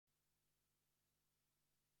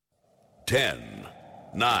10,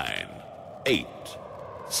 9, 8,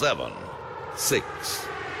 7, 6,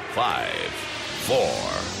 5, 4,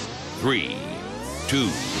 3, 2,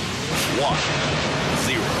 1,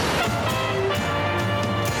 0.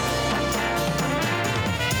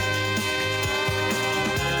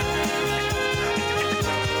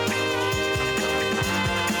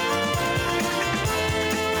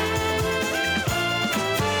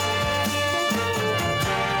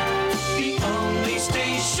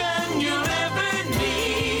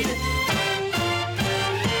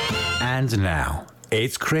 And now,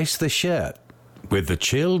 it's Chris the Shirt with the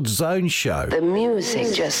Chilled Zone Show. The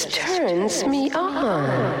music just turns me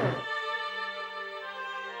on.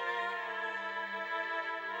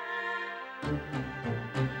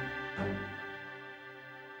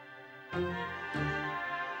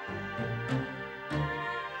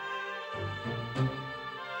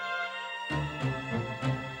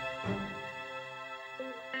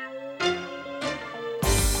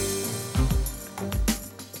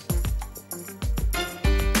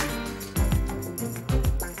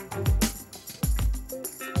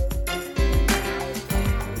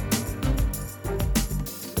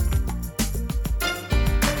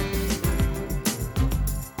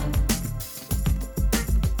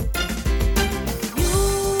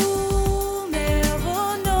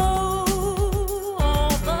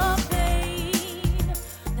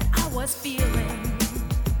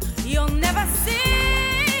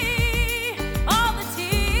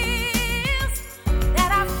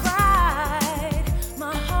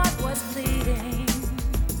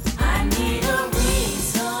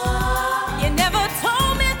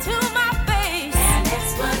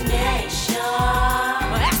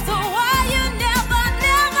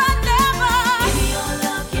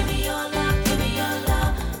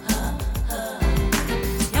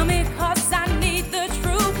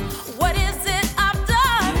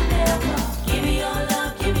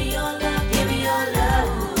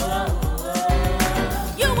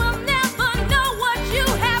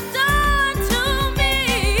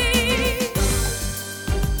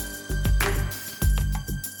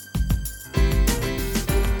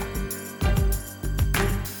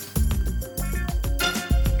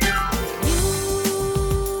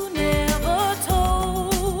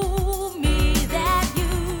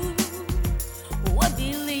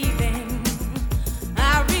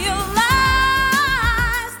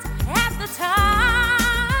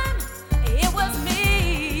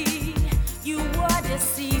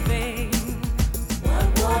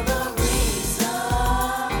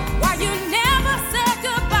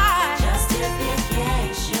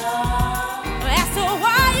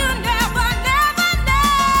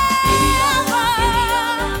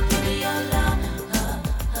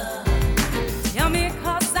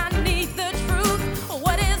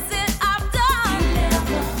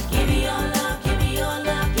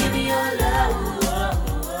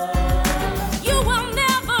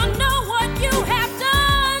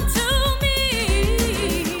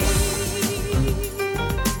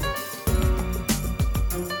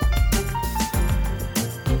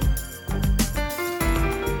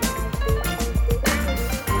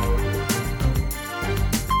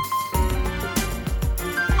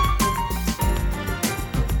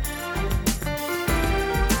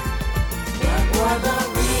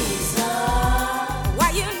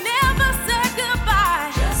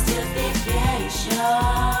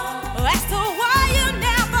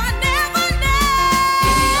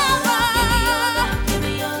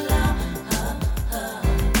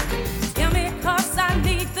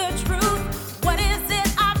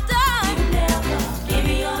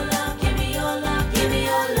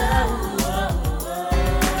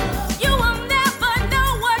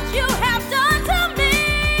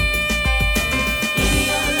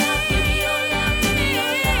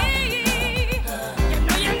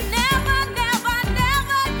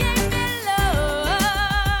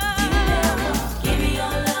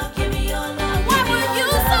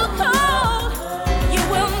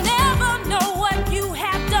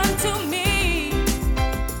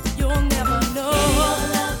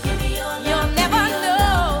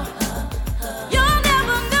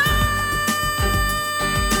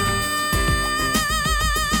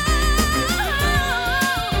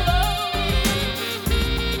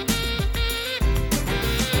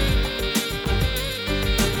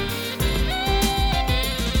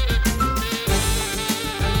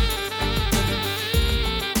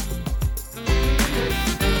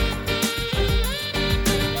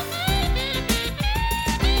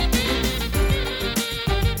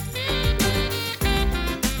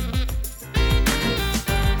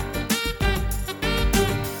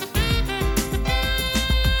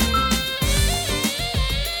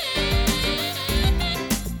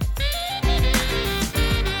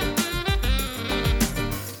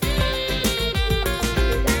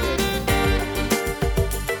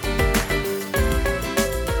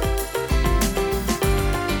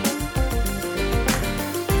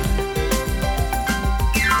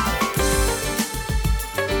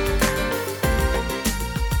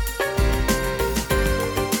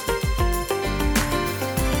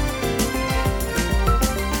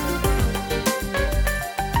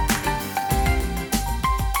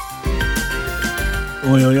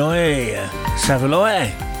 Oi, oi, oi.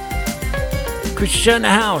 Savaloy. Christian in the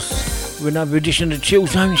house with another edition of the Chill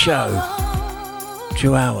Zone Show.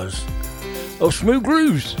 2 hours of smooth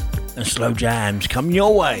grooves and slow jams coming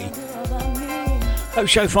your way. Hope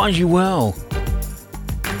show finds you well.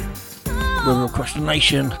 Whether across the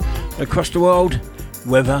nation, across the world,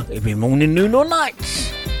 whether it be morning, noon or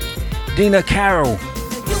night. Dina Carroll.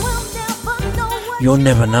 You'll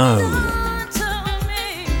never know.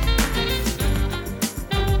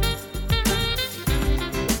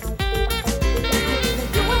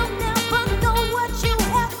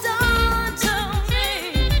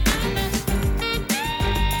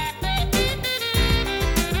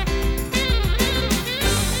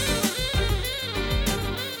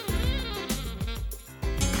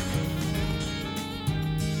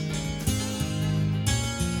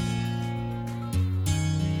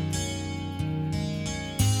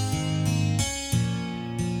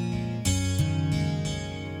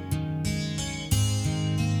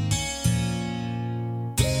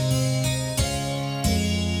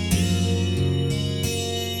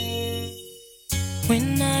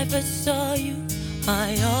 When I first saw you,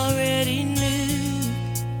 I already knew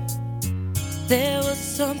there was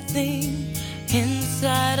something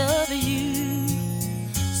inside of you,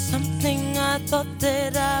 something I thought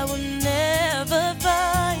that I would never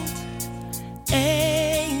find.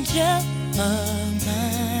 Angel of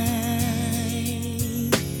mine,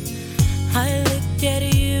 I look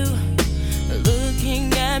at you,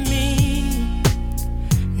 looking at me.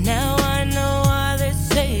 Now I know why they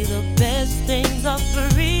say the best things are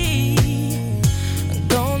free. I'm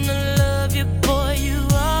gonna love you, boy, you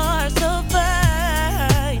are so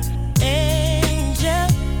fine. Angel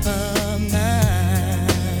of mine,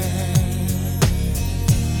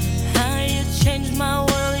 how you changed my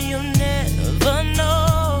world, you'll never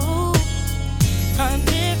know. I'm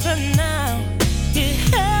different now, you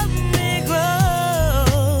help me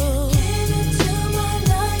grow. Give it to my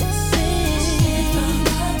life, sing from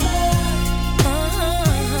my blood.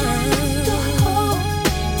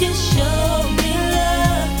 You show me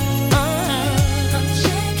love. I'm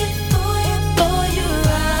checking for you, boy, you're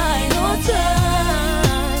right on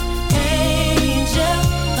time. Angel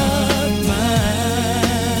of mine,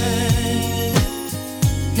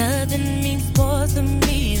 nothing means more to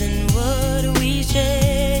me than what we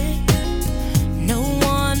share. No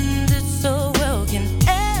one did so well can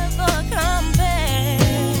ever compare.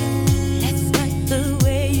 Last night the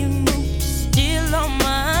way you moved, still on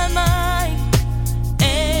my mind.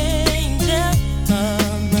 Angel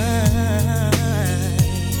of mine,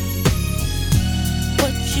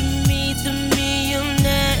 what you mean to me, you'll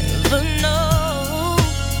never know.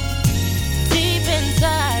 Deep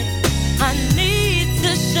inside, I need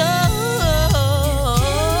to show.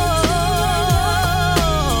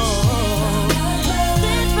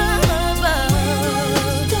 Sit from above,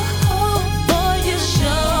 boy, you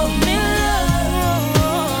show me love.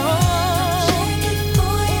 Checking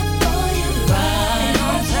for you, boy, you're right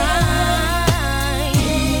on time.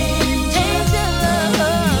 Angel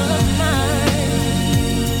of mine,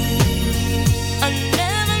 I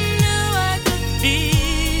never knew I could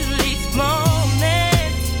feel these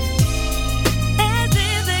moments as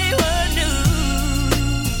if they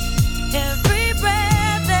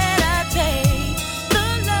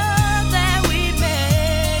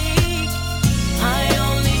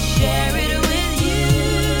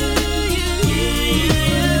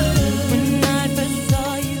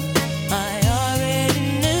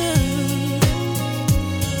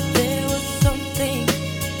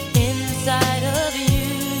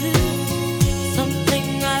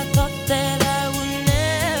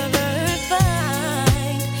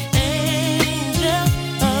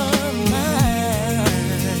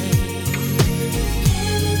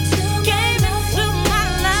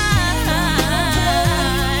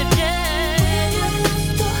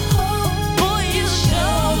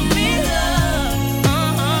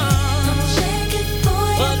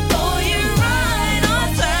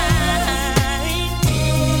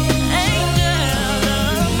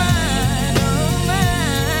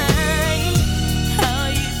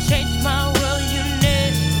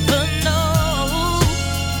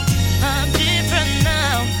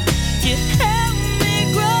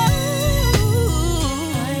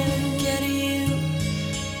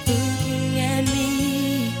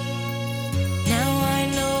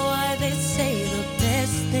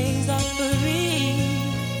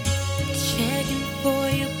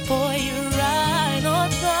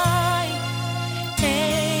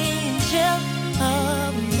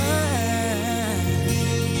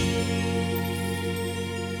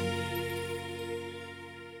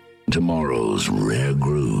Tomorrow's rare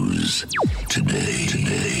grooves. Today.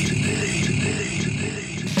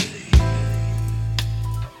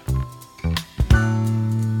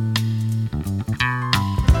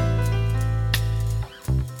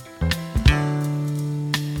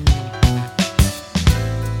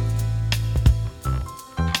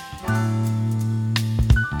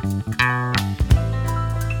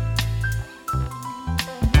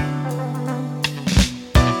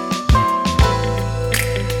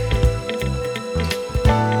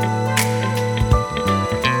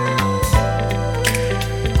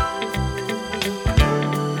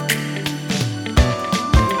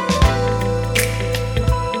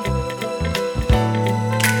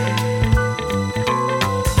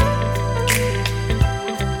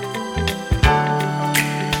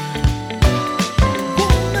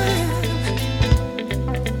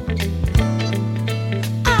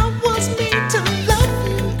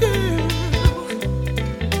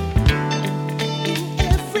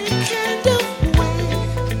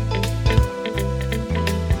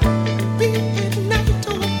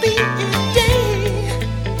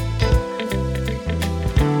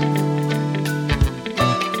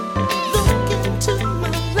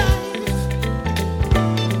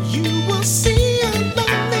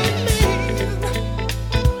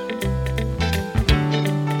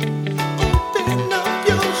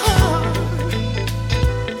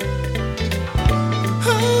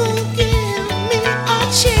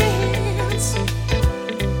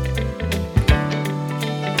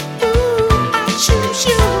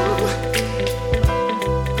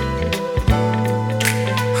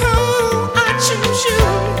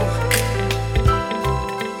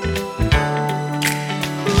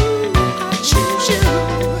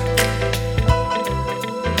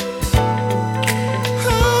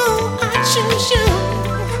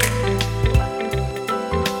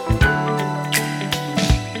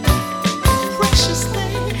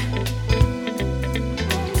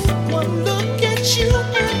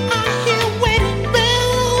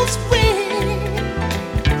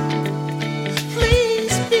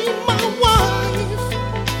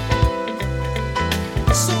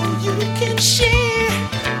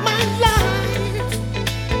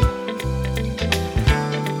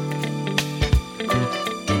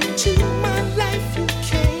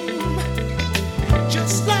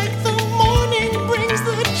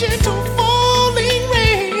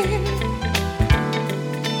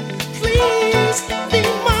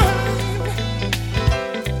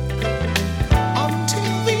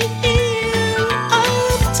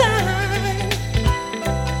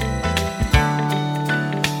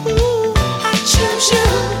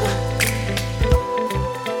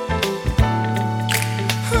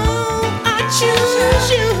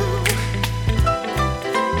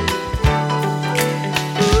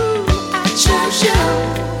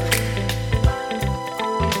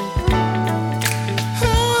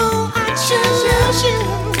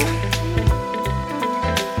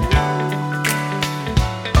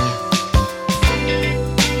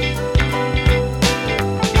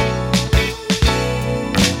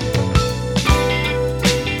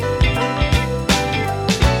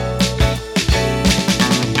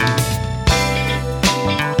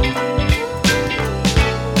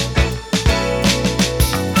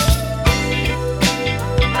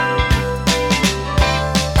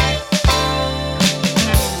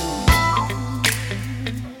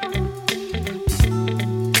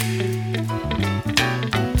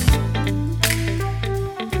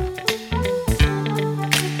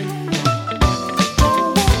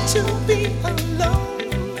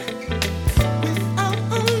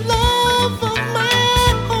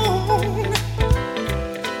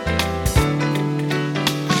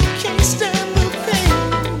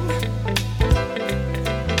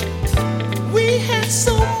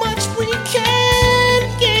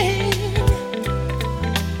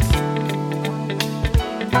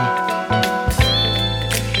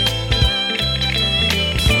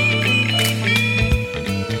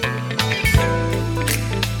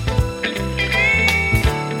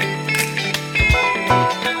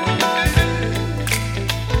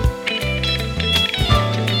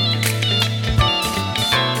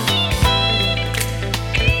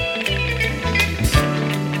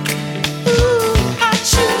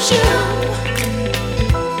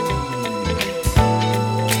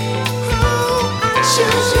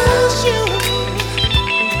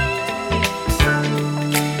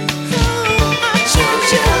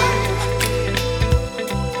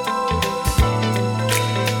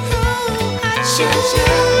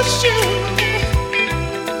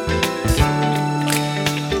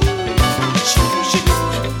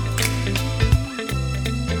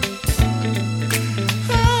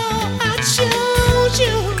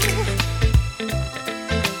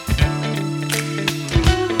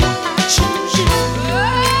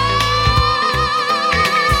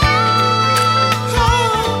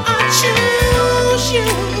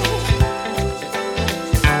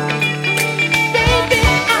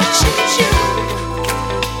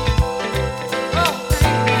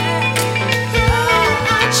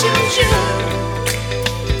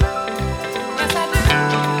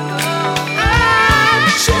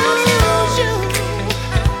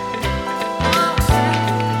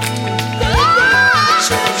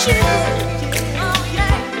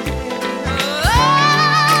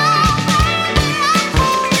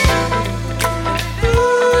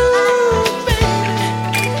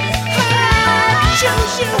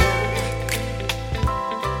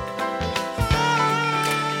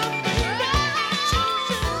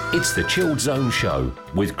 It's the Chilled Zone Show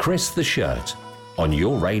with Chris the Shirt on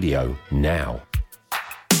your radio now.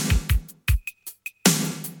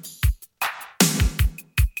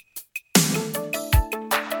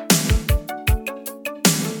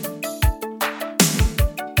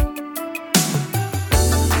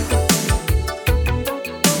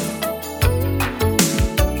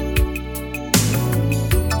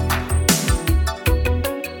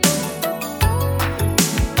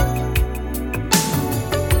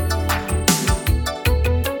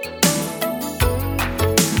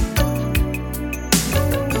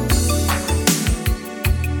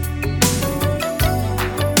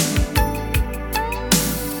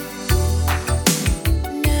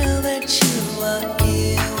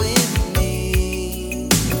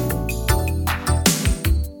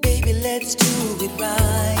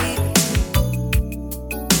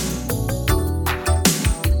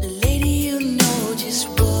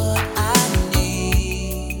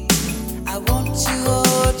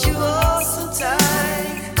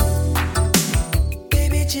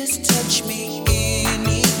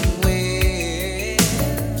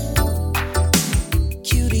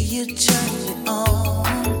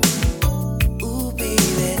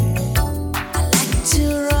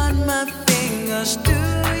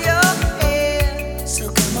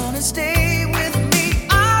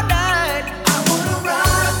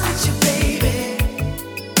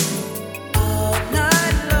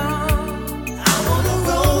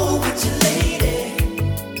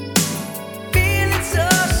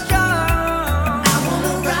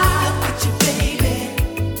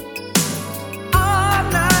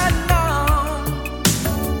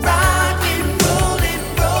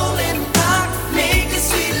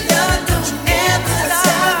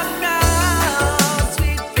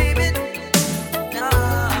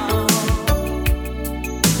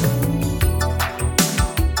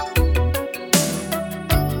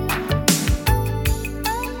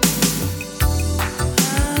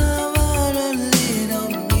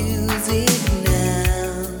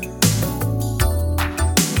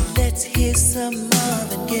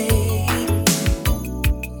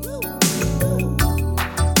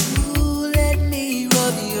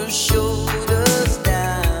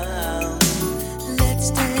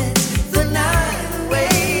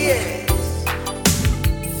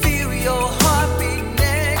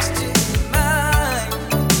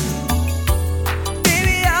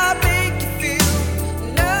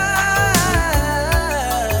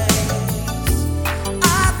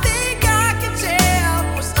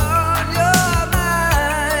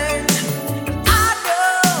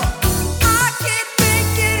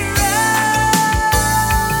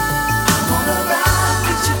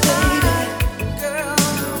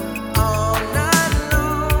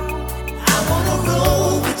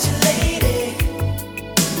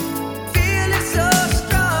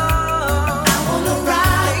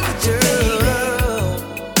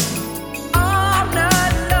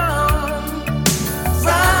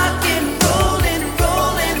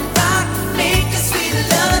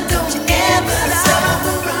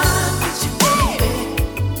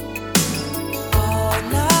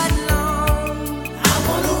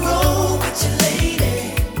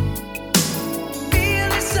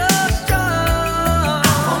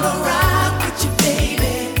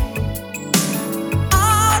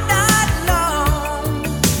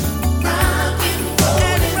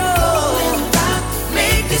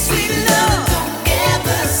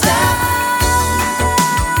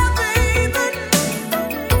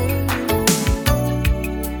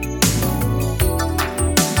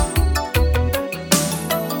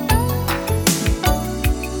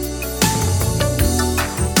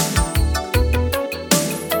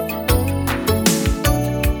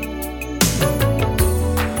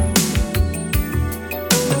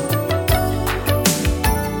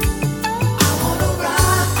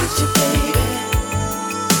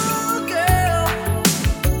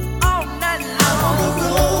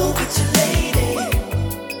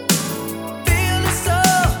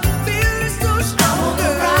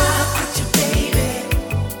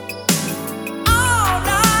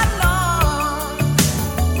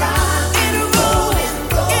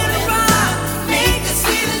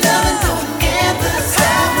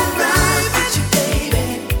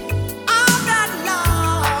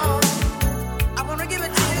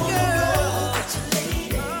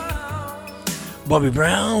 Bobby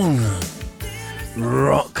Brown,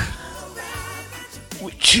 Rock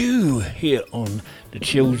with You here on the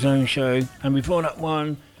Chill Zone Show. And before that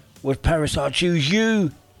one was Paris, I Choose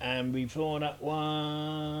You. And before that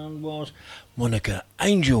one was Monica,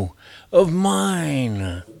 Angel of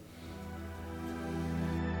Mine.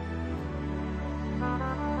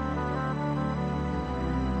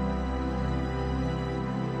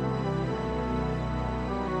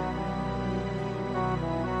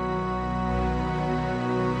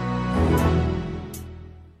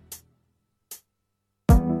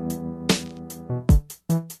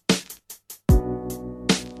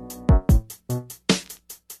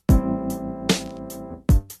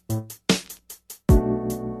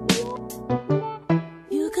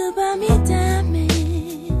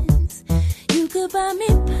 to buy me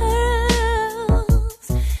pearls,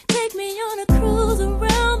 take me on a cruise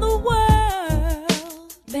around the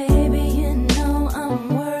world. Baby, you know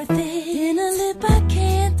I'm worth it. Dinner lit by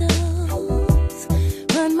candles,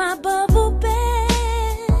 run my bubble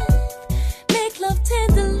bath, make love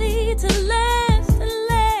tenderly to last and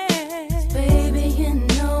last. Baby, you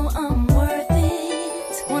know I'm worth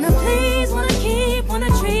it. Wanna please, wanna keep, wanna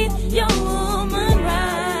treat your woman right.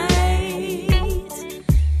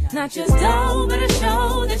 Not just dough, but a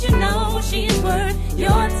show that you know she's worth your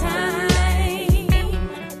time.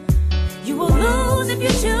 You will lose if you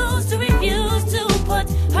choose to refuse to put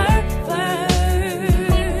her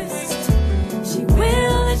first. She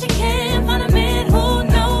will if she can't find a man who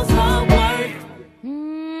knows her worth.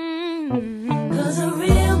 'Cause a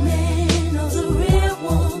real man knows a real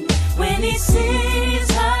woman when he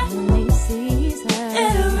sees her.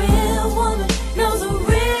 And a real woman knows a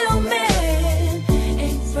real man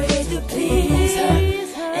ain't afraid to please her.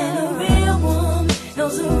 And a real woman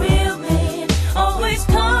knows a real man always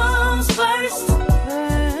comes first.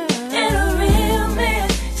 And a real man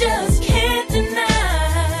just can't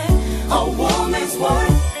deny a woman's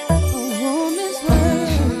worth. A woman's worth.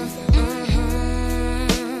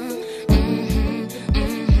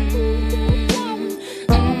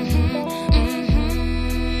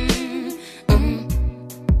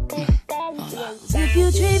 If you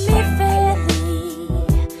treat me fairly,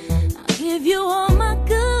 I'll give you all my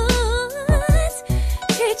goods.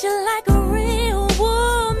 Treat you like a real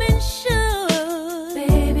woman should.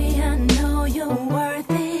 Baby, I know you're worth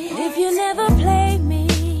it. If you never play me,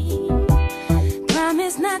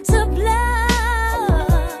 promise not to bluff.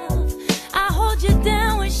 I'll hold you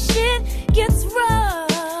down when shit gets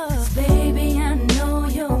rough. Baby, I know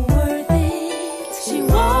you're worth it. She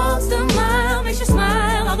walks the mile, makes you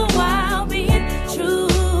smile, all the while being true.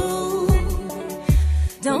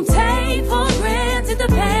 Don't take for granted the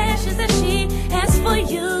passions that she has for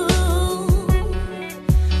you.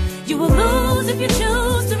 You will lose if you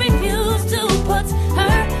choose to refuse to put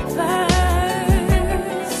her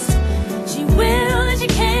first. She will and she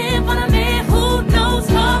can't find a man who knows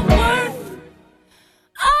her worth.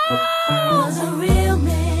 Oh, 'cause a real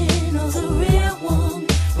man knows a real woman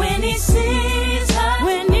when he sees her.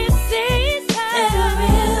 When he sees her. And a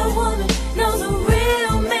real woman knows a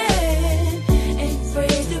real man ain't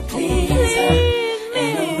afraid to please her.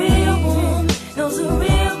 And a real woman knows a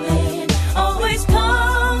real man always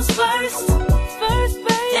comes first. First,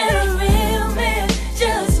 baby. And a real man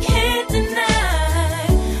just can't deny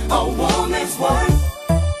a woman's worth.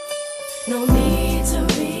 No need to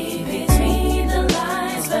read between the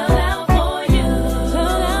lines, spell out for you.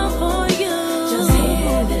 Spell out for you. Just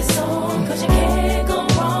hear this song, 'cause you can't go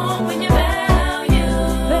wrong when you value.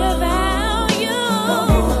 Better value.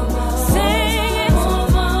 Sing it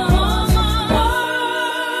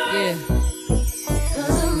yeah.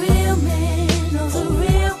 'Cause a real man knows a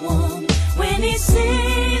real woman when he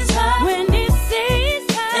sees her. When he sees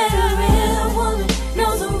her. And a real woman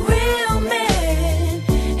knows a real man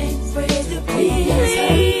ain't afraid to please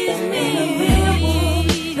her. And a real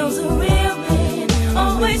woman knows a real man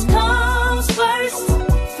always comes first.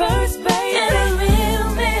 First, baby. And a real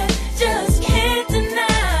man just can't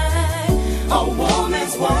deny a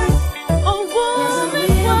woman's worth. A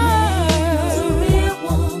woman's worth. A real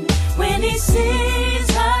woman when he sees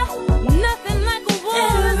her. Nothing like a woman.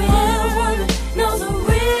 And a real woman knows a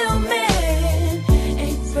real man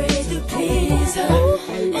ain't afraid to please her.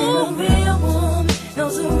 And a real woman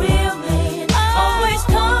knows a real man always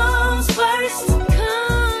comes first.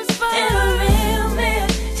 Comes first. And a real man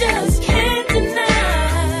just can't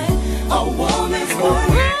deny a woman's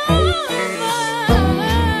worth.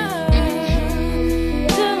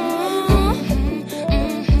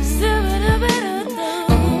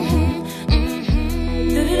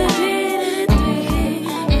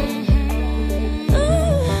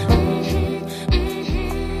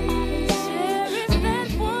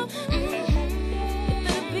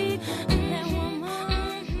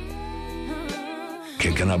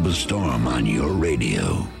 Kicking up a storm on your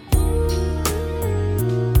radio.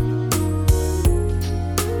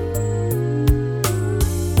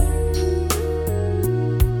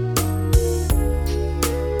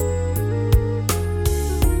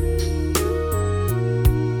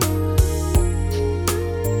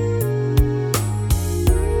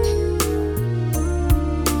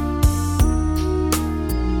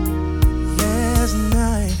 Last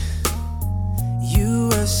night, you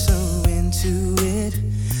were so into it.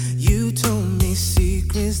 You told me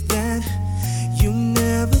secrets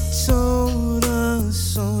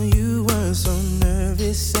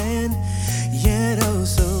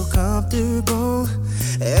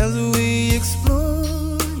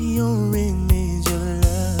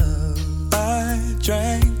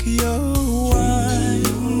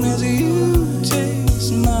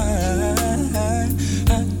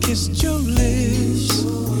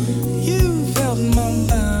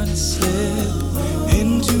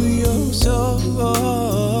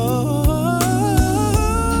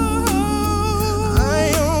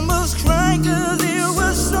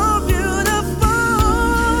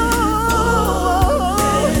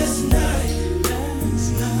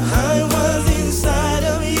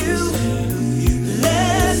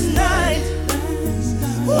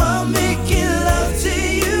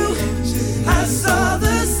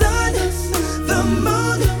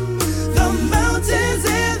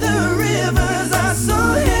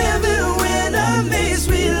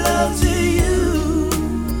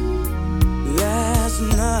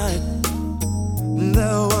night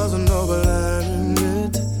there was no blending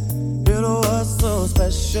it. It was so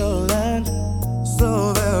special and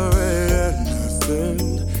so very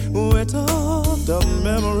innocent. We talked of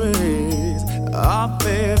memories, our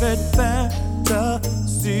favorite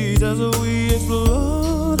fantasies as we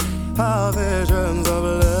explored our visions of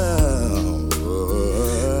love.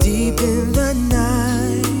 Deep in the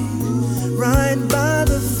night, right by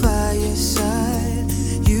the fireside,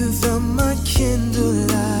 you felt my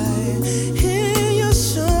candlelight in your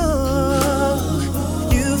soul.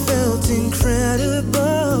 You felt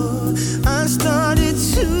incredible. I started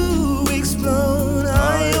to explode.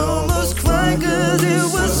 I almost cried 'cause it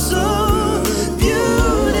was so beautiful.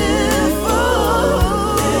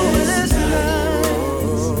 Last night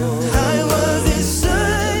I was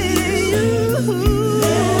inside you.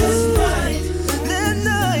 Last night, that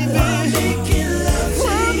night, we're making love.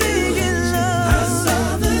 I saw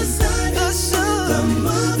the sun, the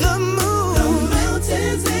moon, the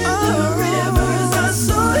mountains and the rivers. I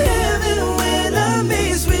saw heaven when I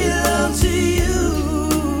made sweet love to you.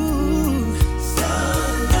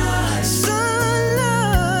 Sunlight,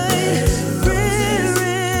 red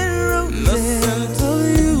roses. The scent of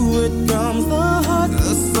you, it calms the heart.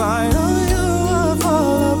 The sight of you, I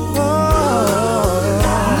fall apart.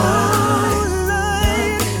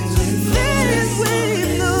 Moonlight, that is when you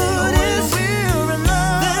notice we're in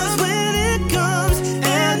love. That's when it comes,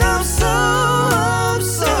 and I'm so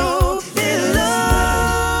in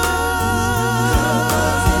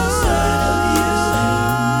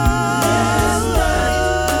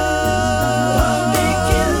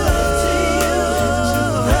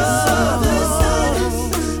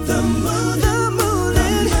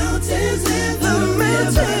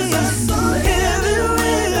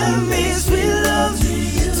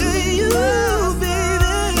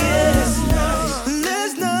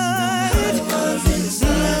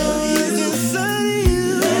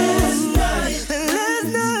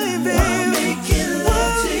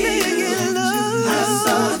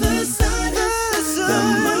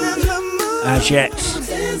Jets.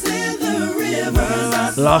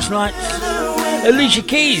 Last night, Alicia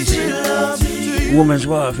Keys, Woman's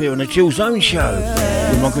Worth, here on the Chill Zone Show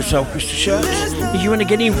with myself, Krista Shirt. If you want to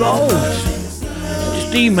get involved,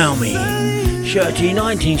 just email me,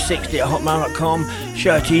 shirty1960@hotmail.com,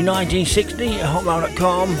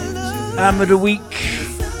 shirty1960@hotmail.com. Album of the week,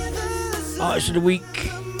 artist of the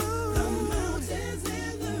week,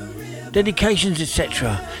 dedications,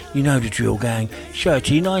 etc. You know the drill, gang.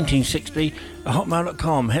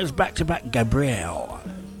 shirty1960@hotmail.com. Here's back to back Gabrielle.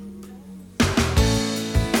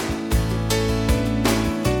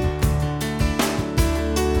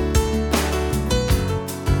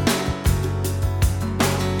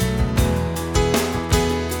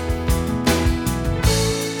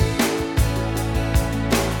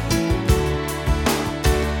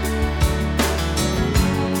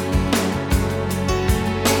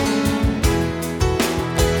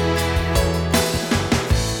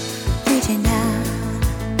 Reaching out,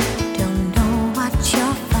 don't know what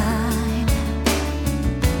you'll find.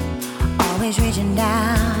 Always reaching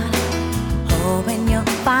down, hoping you'll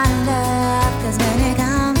find love. 'Cause when it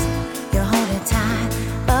comes, you'll hold it tight,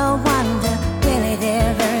 but wonder, will it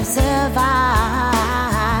ever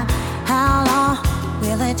survive? How long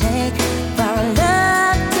will it take for a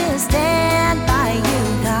love to stand by you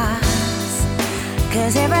guys?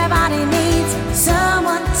 'Cause everybody needs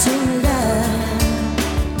someone to love.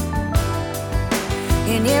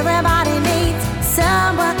 And everybody needs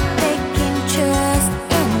someone they can trust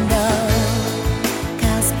and love.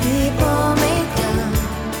 'Cause people may come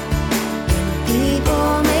and people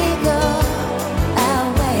may go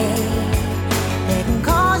away. They can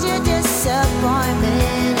cause you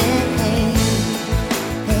disappointment and pain.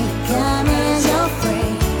 They come as your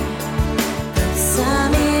friend, but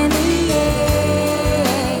some in the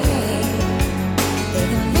air. They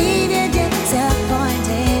can leave you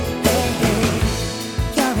disappointed.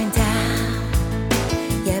 You're in town,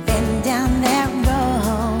 you've been down that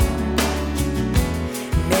road.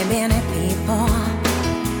 Many people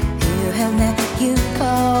who have let you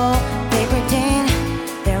go, they pretend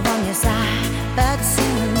they're on your side, but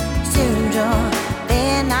soon draw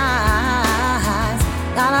their knives.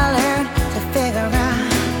 Gotta learn to figure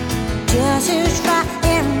out just who's right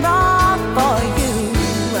and wrong for you.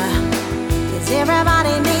 'Cause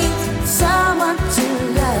everybody needs someone to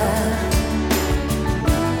love.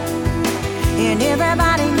 And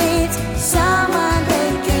everybody needs someone they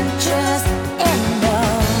can trust and know.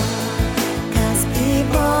 'Cause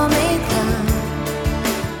people may come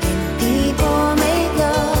and people may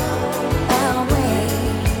go away.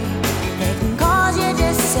 They can cause you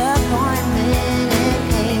disappointment and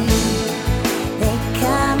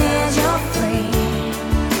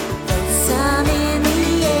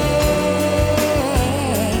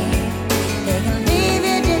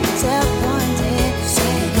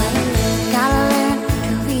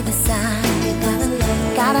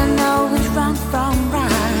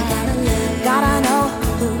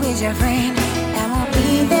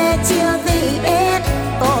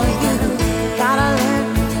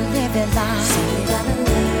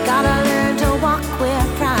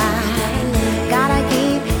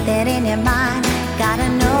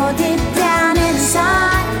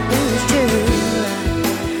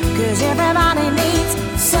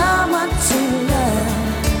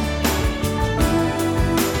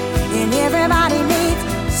And everybody needs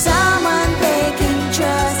someone they can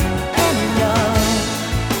trust and love.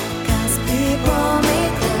 'Cause people may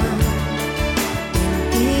come,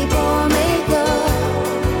 people may go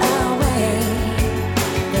away.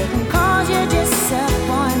 They can cause you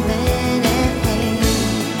disappointment and pain.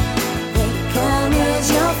 They come as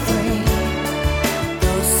your friend,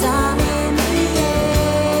 though some in the end,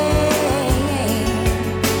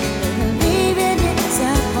 they can leave you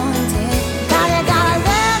disappointed. Now you gotta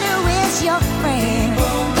learn who is your friend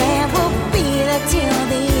and will be there till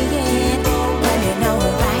the end. When you know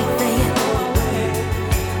right for you,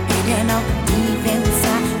 and you know deep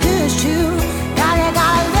inside who's true. Now you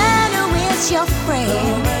gotta learn who is your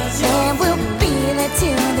friend and will be there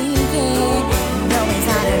till the end. Know it's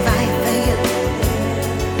not right for you.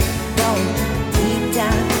 Know deep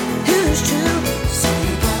down who's true. So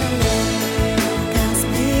you gotta learn. 'Cause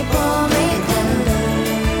people may come,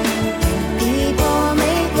 people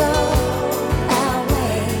may go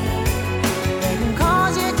away. They can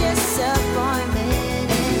cause you disappointment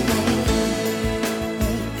and pain.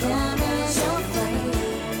 They come as your friend,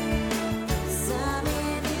 some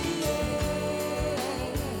in the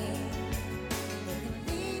end. They can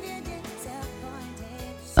leave you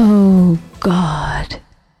disappointed. Oh, God.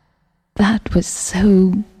 That was so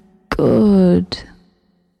good.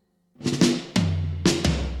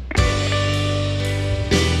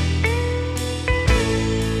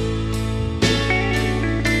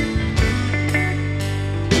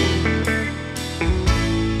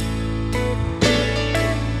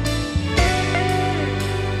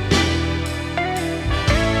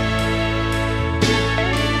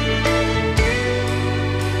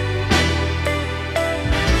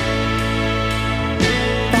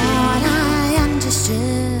 Thought I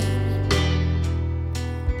understood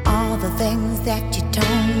all the things that you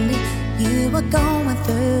told me you were going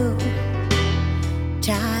through.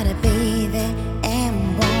 Try to be there and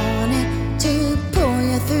wanted to pull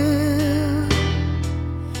you through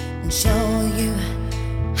and show you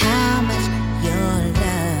how much you're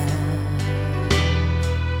loved.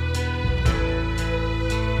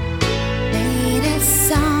 Made a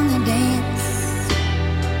song and dance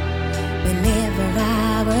whenever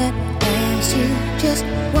I would ask you just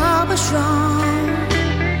what was wrong.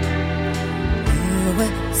 You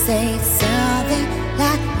would say something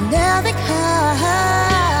like nothing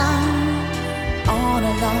come all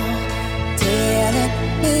along, telling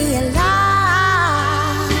me a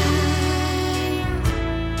lie.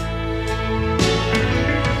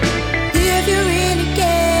 If you really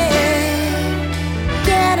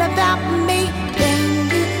cared about me, then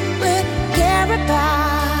you would care about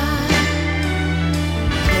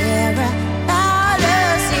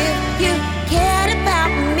us. If you cared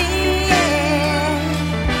about me,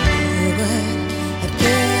 you would have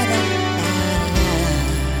cared about us.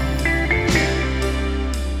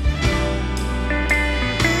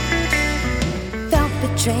 Felt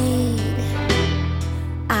betrayed.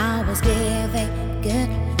 I was giving good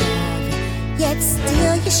love, yet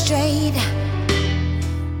still you strayed.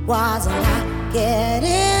 Wasn't I good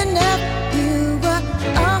enough? You were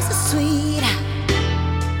all so sweet. I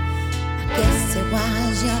guess it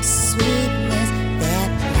was your sweetness that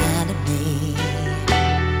blinded me.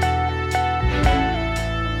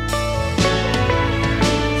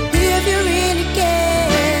 If you really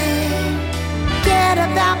cared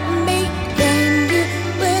about me, then you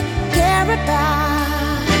would care about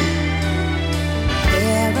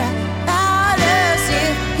us.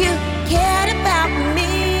 If you cared about me,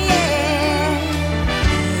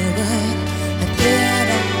 you would have cared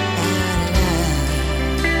about us.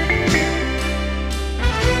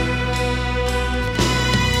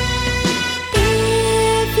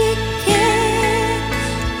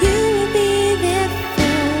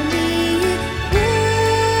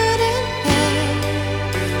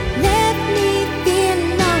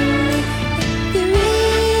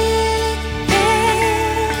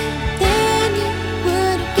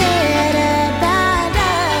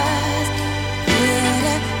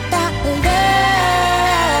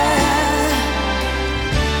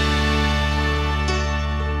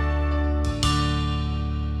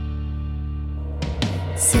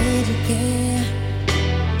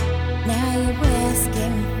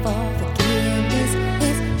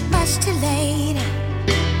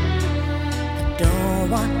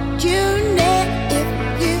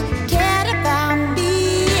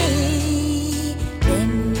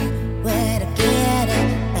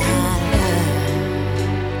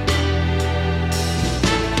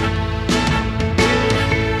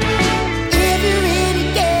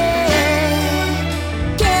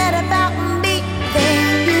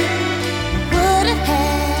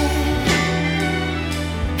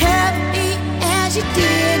 you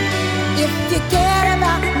did. If you cared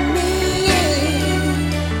about me,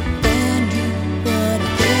 then you would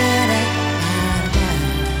get it out of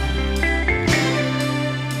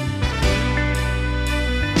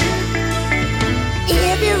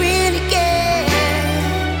If you really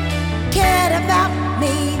cared about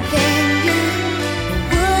me, then you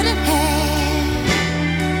wouldn't have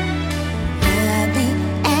loved me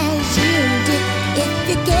as you did. If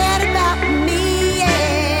you cared about me,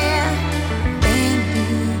 yeah, then you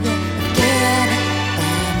would get it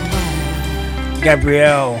by now.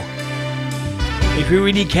 Gabrielle, if you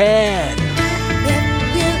really cared, If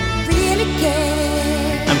you really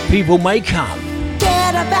cared people may come.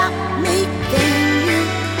 about me, then you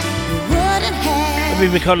wouldn't have Bobby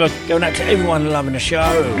McCullough going out to everyone loving the show.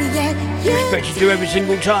 Expect you to do every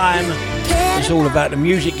single time. It's all about the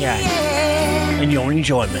music game and your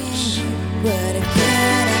enjoyments.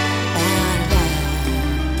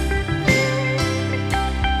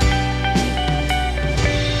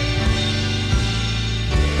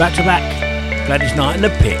 Back to back, Gladys Knight and the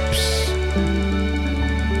Pips.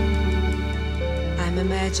 I'm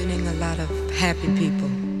imagining a lot of happy people.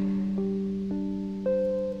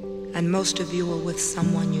 And most of you are with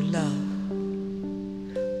someone you love.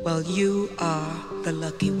 Well, you are the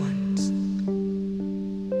lucky ones.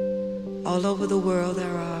 All over the world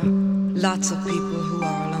there are lots of people who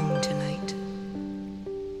are alone tonight.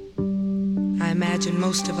 I imagine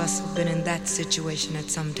most of us have been in that situation at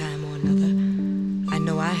some time or another. I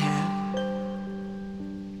know I have.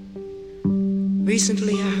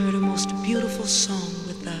 Recently I heard a most beautiful song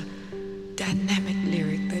with a dynamic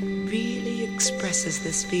lyric that really expresses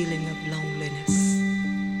this feeling of loneliness.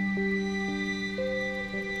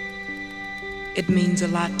 It means a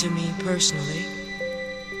lot to me personally,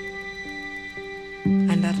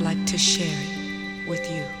 and I'd like to share it with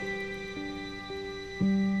you.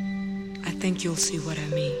 I think you'll see what I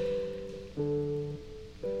mean.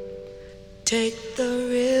 Take the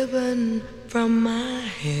ribbon from my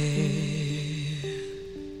hair,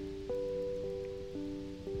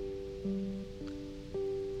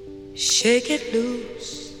 shake it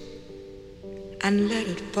loose and let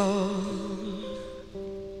it fall,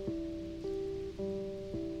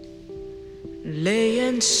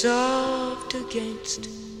 laying soft against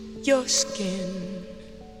your skin,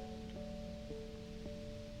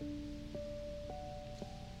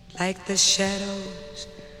 like the shadows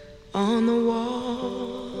on the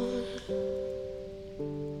wall.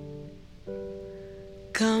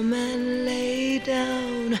 Come and lay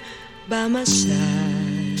down by my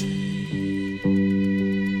side,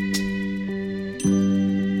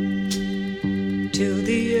 till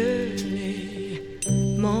the early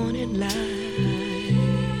morning light.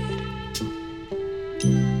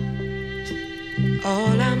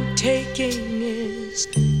 All I'm taking is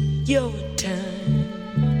your time.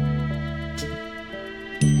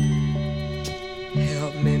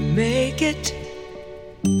 Help me make it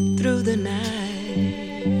through the night.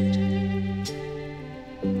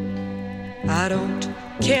 I don't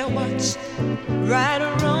care what's right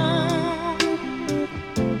or wrong,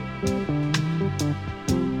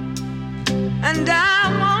 and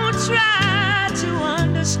I won't try to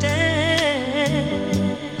understand.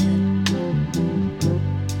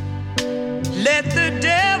 Let the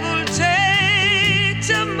devil take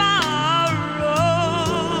tomorrow.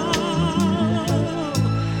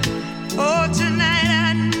 Oh, tonight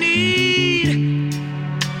I need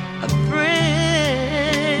a friend.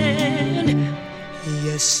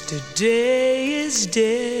 Yesterday is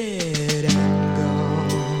dead and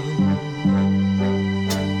gone,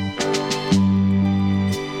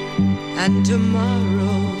 and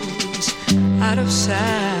tomorrow's out of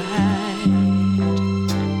sight.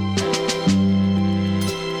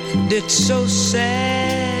 And it's so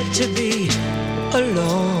sad to be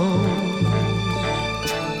alone.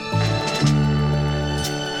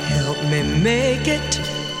 Help me make it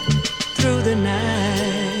through the night.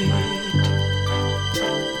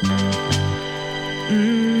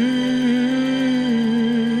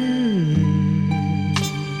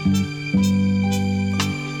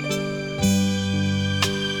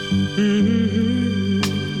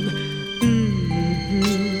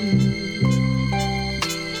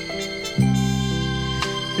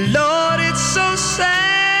 Lord, it's so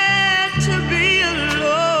sad to be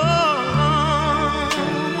alone.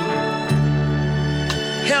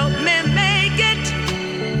 Help me make it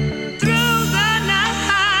through the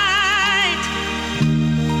night.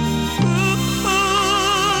 Ooh,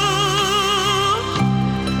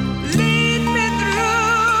 lead me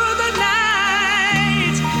through the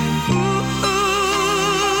night.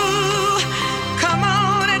 Ooh, come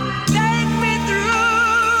on and take me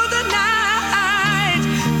through the night.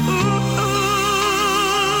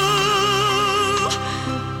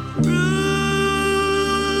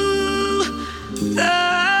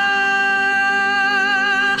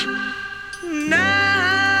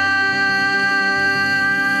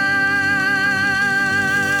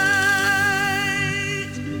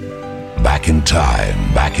 in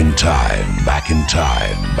time, back in time, back in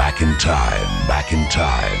time, back in time, back in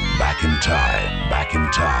time, back in time, back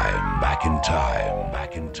in time, back in time,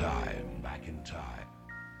 back in time, back in time.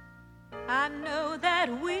 I know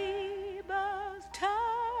that we both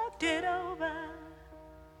talked it over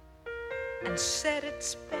and said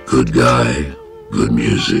it's best. Good guy, good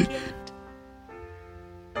music.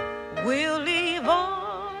 We'll leave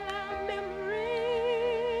all our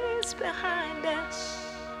memories behind us.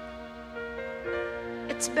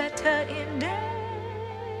 It's better in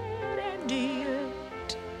dead and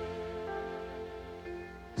dirt.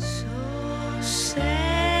 So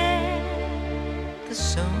sad the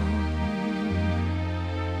song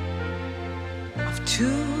of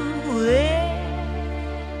two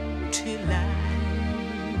empty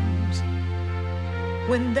lives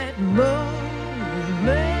when that moment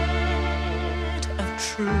of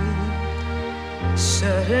truth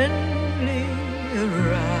suddenly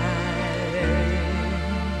arrives.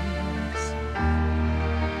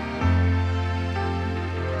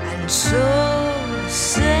 And so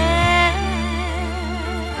sad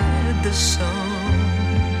the song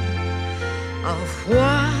of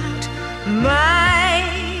what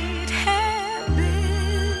might have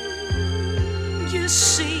been. You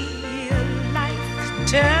see, a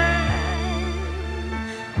lifetime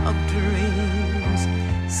of dreams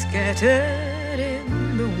scattered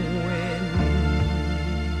in the wind.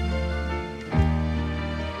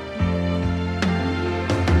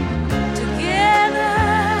 Together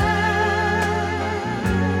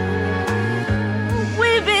we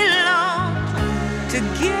belong,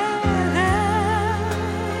 together.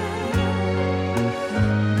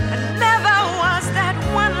 And never was that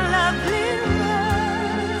one lovely love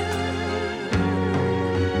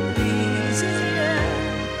easier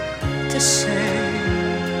to say.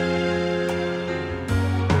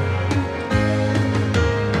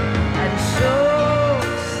 And so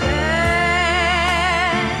sad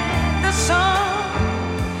the song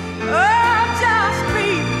of just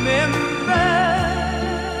remembering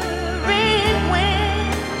when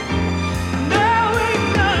knowing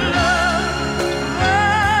the love of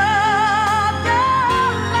your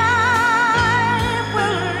life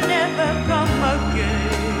will never come again.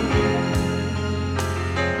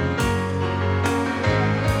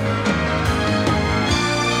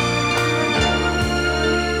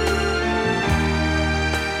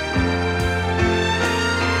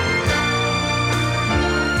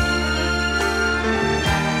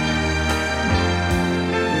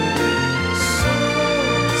 So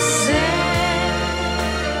sad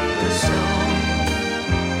the song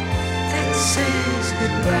that says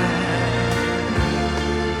goodbye.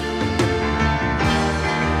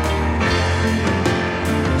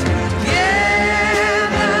 Together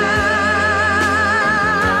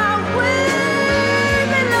we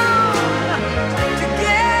belong,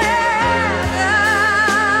 together,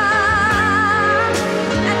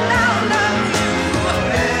 and I'll love you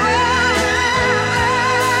forever.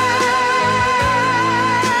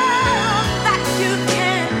 That you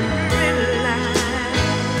can rely.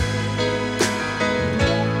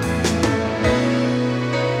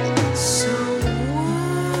 So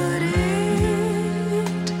would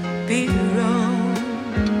it be wrong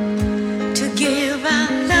to give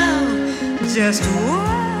our love just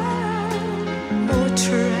one more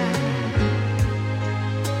try?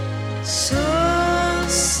 So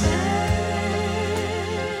sad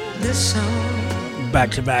the song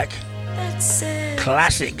Back to back that says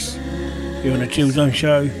classics here on the Chill Zone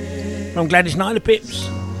show from Gladys Knight the Pips.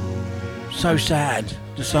 So sad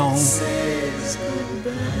the song,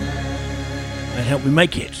 and help me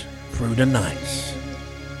make it through the nights.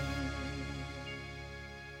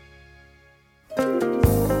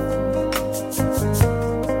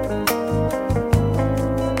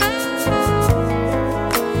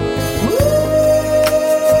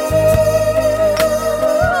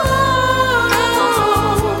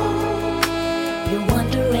 You're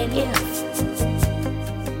wondering if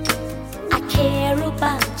I care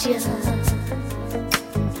about you.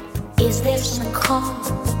 Is there some cause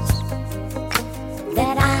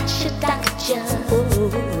that I should doubt you?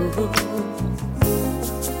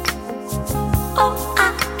 Oh,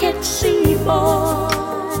 I can see more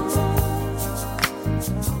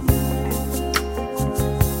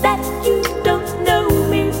that you don't know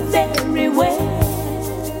me very well.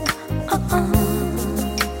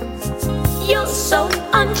 You're so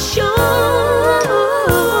unsure,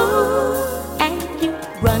 and you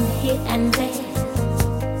run here and there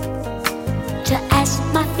to ask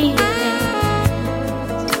my feelings.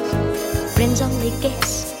 Friends only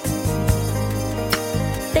guess,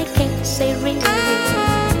 they can't say really.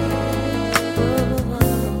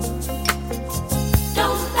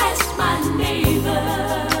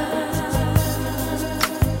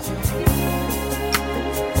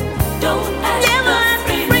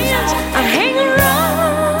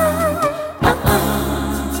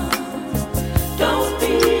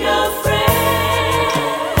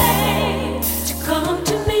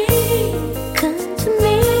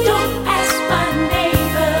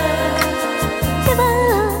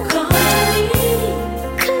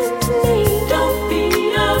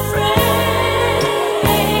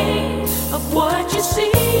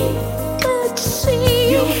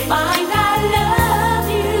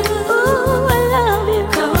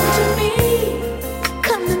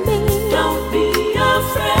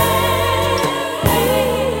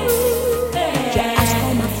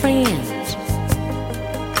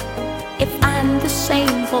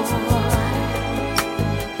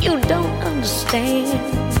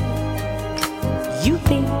 understand. You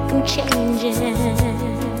think I'm changing.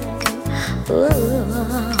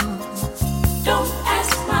 Oh. Don't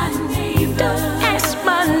ask my neighbor. Don't ask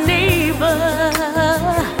my neighbor.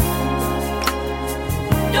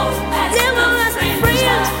 Don't ask never my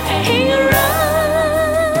friends. Hang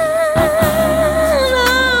around.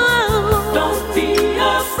 Don't be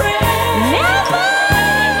afraid. Never.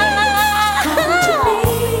 Come to me.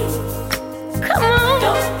 Come on.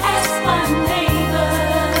 Don't ask my neighbor.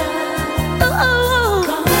 Oh.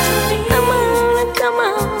 Come to me. Come on. Come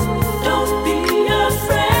on. Don't be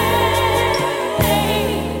afraid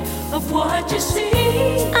of what you see.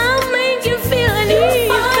 I'll make you feel at ease,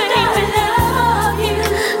 baby. I love you.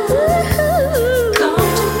 Ooh. Come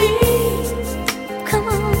to me. Come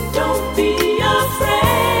on. Don't be afraid.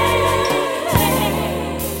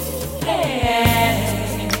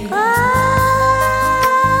 Oh,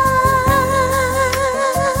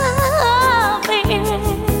 baby.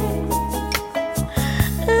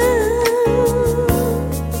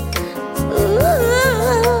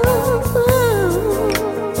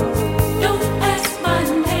 Don't ask my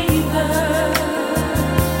neighbor.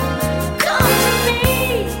 Come to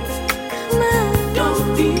me. Come on.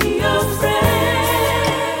 Don't be afraid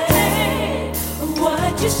of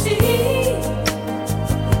what you see.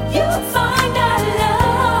 You'll find I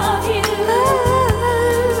love you.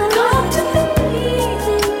 Come to me.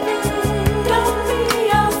 Don't be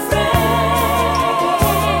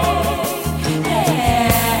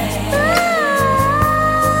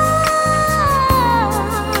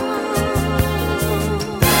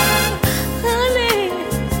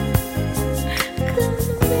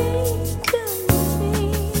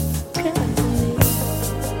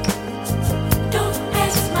Don't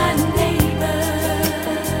ask my neighbor.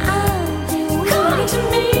 Come to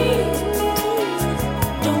me.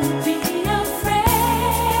 Don't be afraid.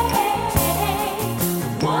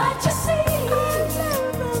 What you see,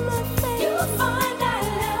 you'll find I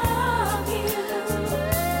love you.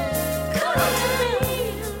 Come to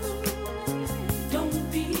me.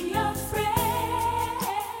 Don't be afraid.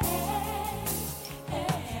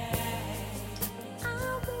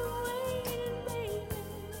 I'll be waiting, baby.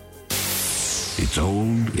 It's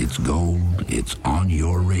old, it's gold, it's on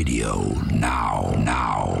your radio now,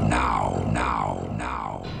 now, now, now,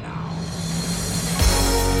 now, now.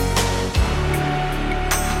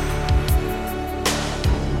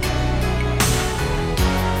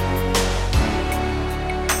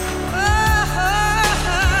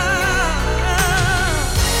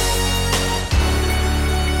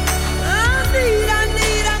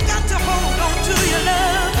 I've got to hold on to your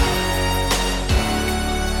love.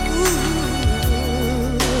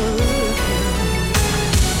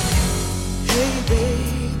 Hey,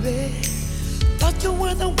 baby, thought you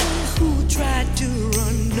were the one who tried to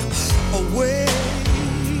run away.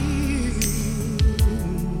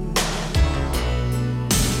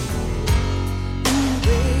 Ooh,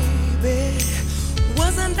 baby,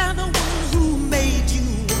 wasn't I the one who made you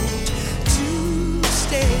want to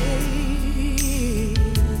stay?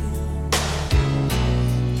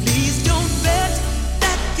 Please don't bet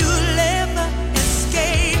that you'll ever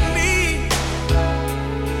escape me.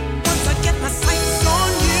 Once I get my sights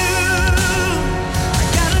on you, I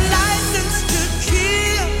got a license to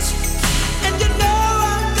kill, and you know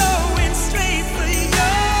I'm going straight for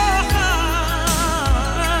your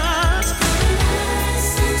heart.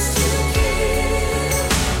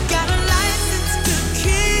 Got a license to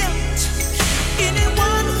kill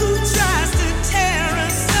anyone who tries to tear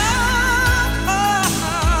us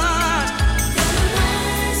apart.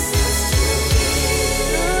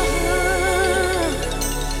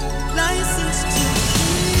 License to kill.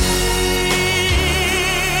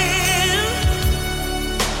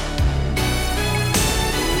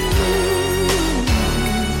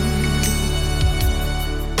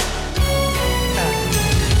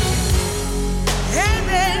 Hey,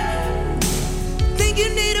 man, think you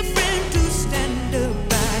need a friend to stand up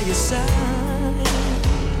by your side?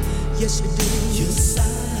 Yes, you do. Your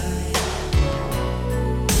side.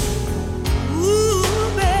 Ooh,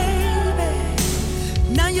 baby,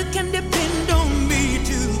 now you can depend on me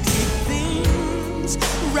to keep things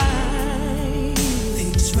right.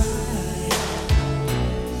 Things right.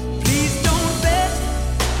 Please don't bet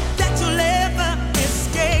that you'll ever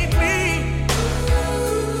escape me.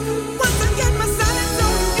 Once I get my sights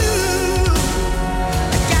on you,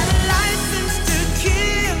 I got a license to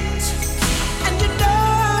kill, and you know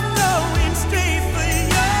I'm going straight for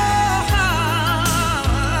your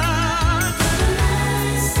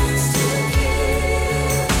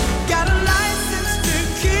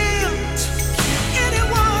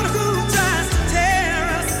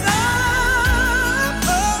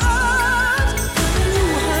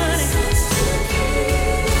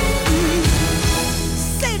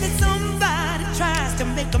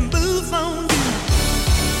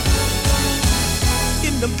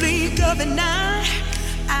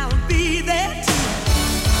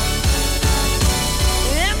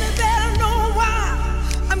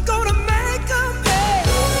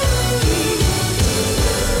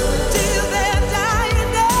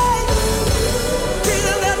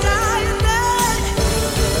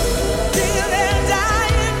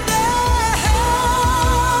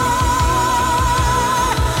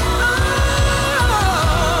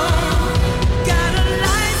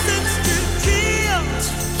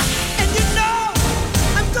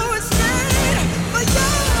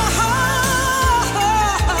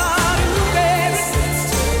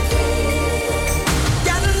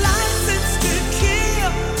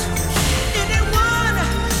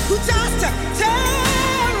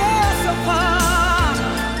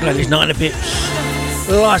Gladys Knight and the Pips.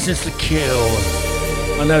 License to Kill.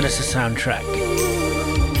 I know that's a soundtrack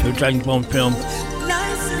to a James Bond film.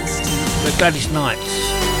 But Gladys Knight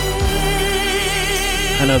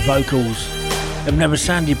and her vocals have never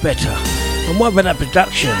sounded better. And what about that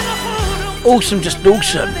production? Awesome, just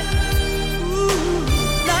awesome.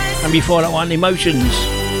 And before that one, Emotions.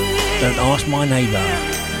 Don't Ask My Neighbour.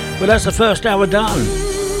 Well, that's the first hour done.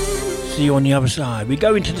 See you on the other side. We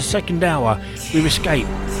go into the second hour with Escape.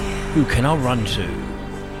 Who Can I Run To?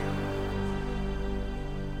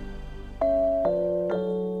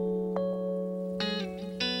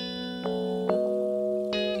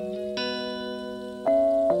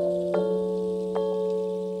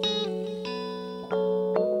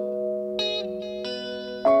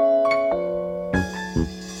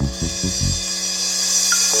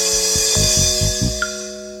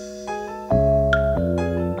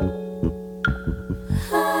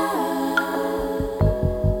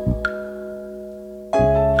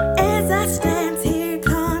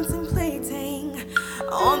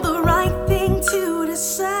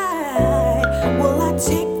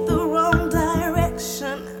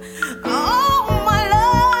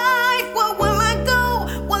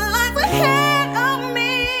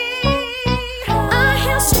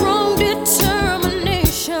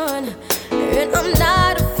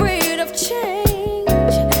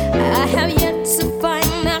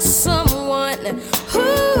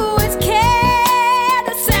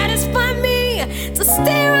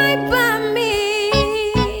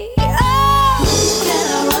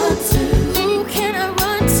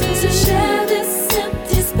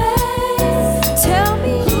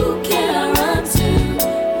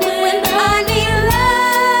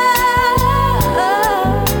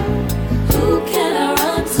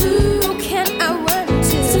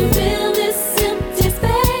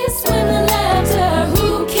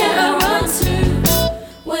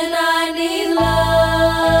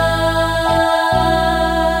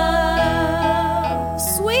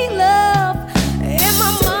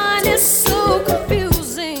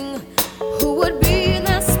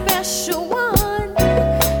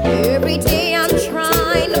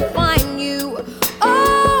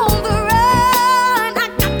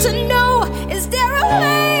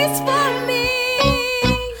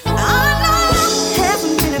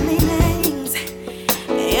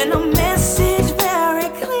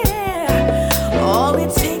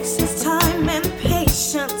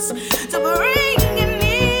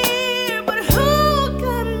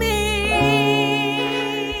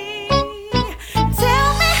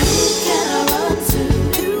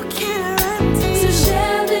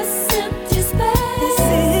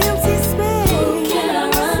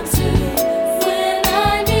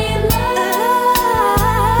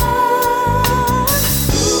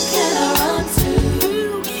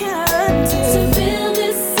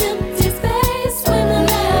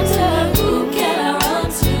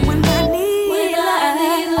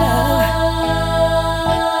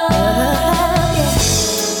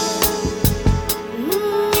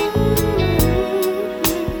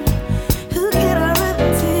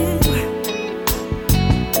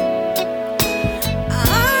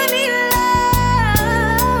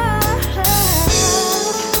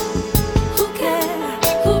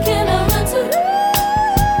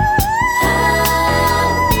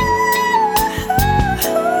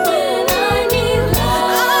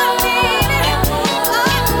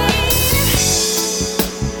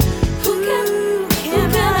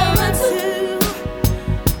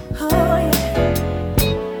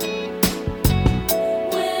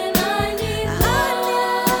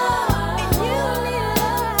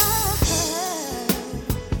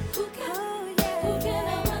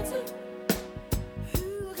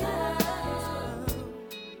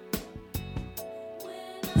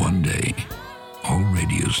 One day, all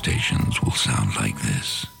radio stations will sound like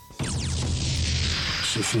this.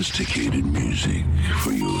 Sophisticated music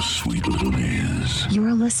for your sweet little ears.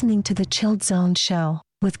 You're listening to The Chilled Zone Show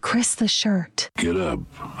with Chris the Shirt. Get up.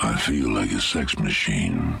 I feel like a sex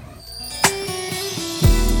machine.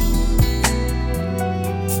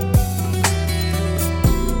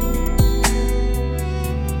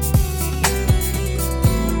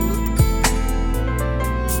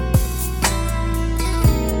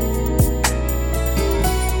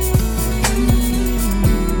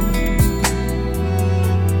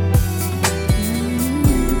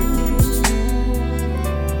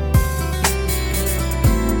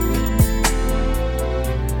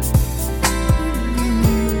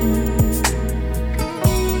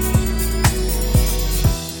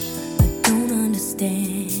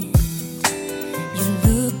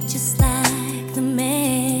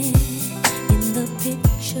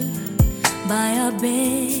 by our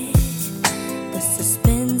bed. The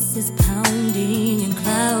suspense is pounding and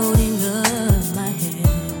clouding up my head.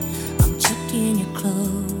 I'm checking your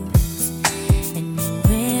clothes, and you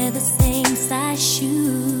wear the same size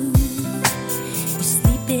shoes. You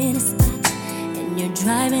sleep in a spot, and you're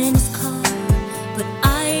driving his car, but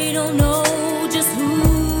I don't know just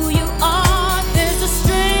who you are. There's a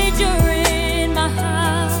stranger in my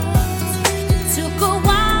house. It took a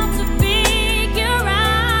while to figure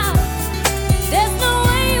out. There's no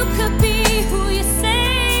way you could be who you say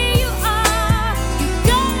you are. You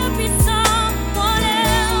gotta be someone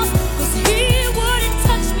else, 'cause he wouldn't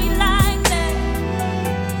touch me like that,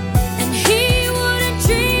 and he wouldn't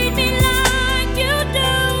treat me like you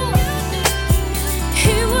do.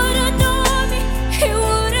 He would adore me, he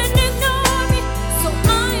wouldn't ignore me. So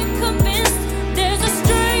I'm convinced there's a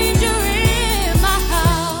stranger in my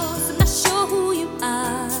house. I'm not sure who you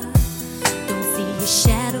are. Don't see your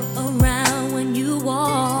shadow around when you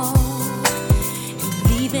walk. You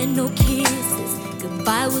leaving no kisses,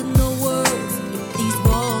 goodbye with no words. If these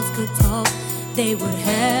walls could talk, they would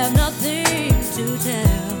have nothing to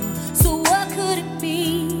tell. So what could it be?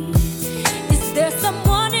 Is there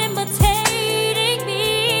someone imitating me?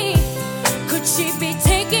 Could she be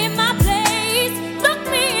taking my place? Look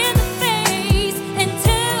me in the face and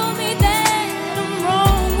tell me that I'm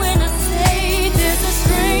wrong when I say there's a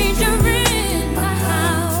stranger in my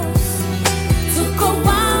house. Took a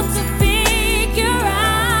while to figure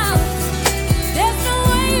out. There's no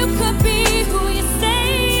way you could be who you say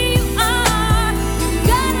you are. You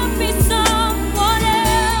gotta be someone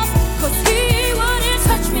else, 'cause he wouldn't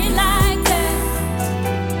touch me like that,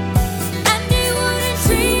 and he wouldn't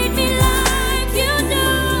treat me like you do.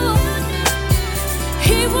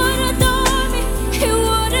 He would adore me, he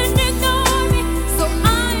wouldn't ignore me. So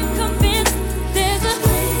I'm convinced there's a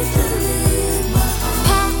stranger in my house.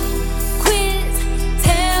 Pop quiz,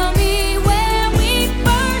 tell me where we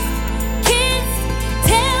first kissed.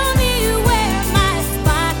 Tell me where my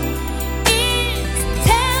spot is.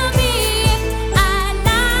 Tell me if I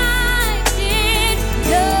liked it,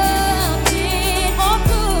 loved it, or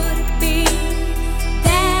could it be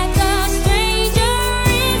that the stranger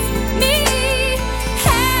is me?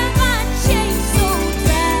 Have I changed so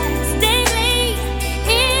drastically?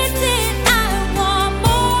 Is it I want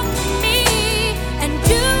more from me, and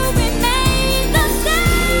you remain the same?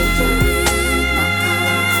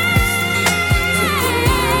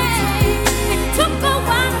 It took a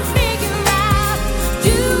while to figure out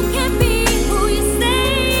you can be who you say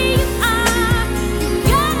you are. You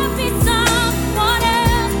gotta be someone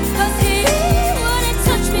else, 'cause he wouldn't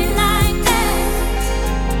touch me like that,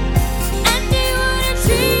 and he wouldn't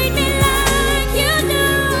treat me like you do.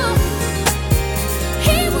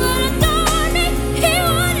 He would adore me, he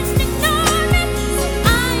wouldn't ignore me. So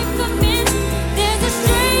I'm convinced there's a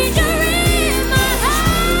stranger in my house.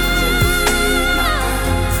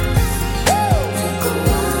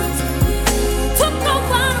 Took a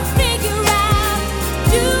while to figure out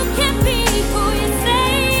you can be who you say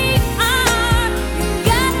you are. You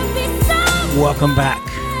gotta be someone. Welcome back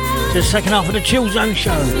to the second half of the Chill Zone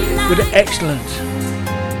show with the excellent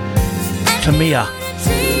Tamia,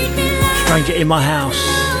 Stranger in My House.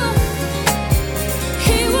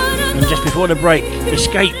 And just before the break,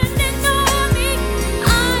 Escape,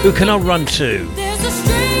 Who Can I Run To? There's a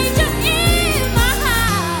stranger in my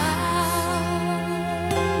house.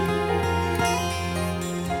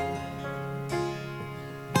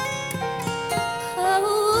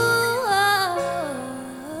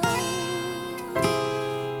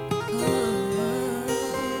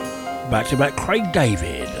 Back to back, Craig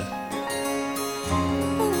David.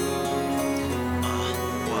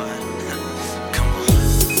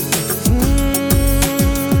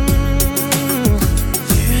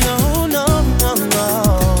 No, no, no, no.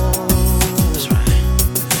 That's right.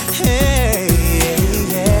 Hey,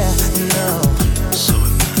 yeah, no.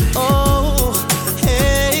 Oh,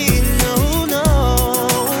 hey, no, no.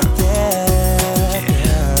 Yeah.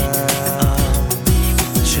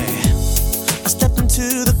 I stepped into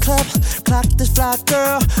the club, clocked this fly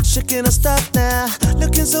girl, shaking her stuff now,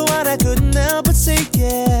 looking so hot I couldn't help but say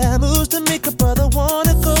yeah. Moves to make a brother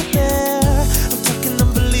wanna go there. I'm talking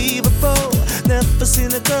unbelievable. Never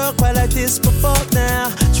seen a girl quite like this before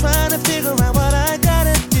now. Trying to figure out what I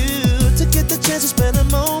gotta do to get the chance to spend a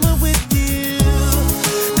moment with you.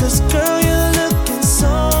 'Cause girl, you're looking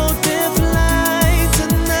so different like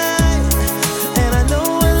tonight, and I know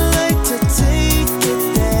I'd like to take it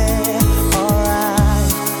there.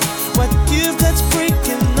 Alright, what you've got's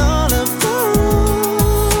breaking all of the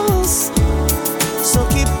rules, so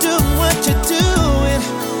keep doing what you're doing.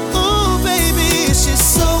 Ooh, baby, she's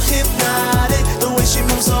so hypnotic.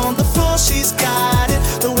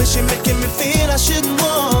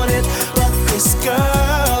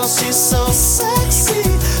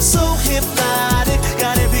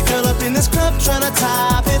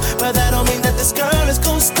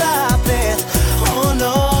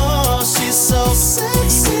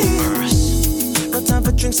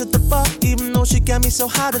 drinks at the bar, even though she got me so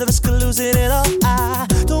high that I risk of losing it all. I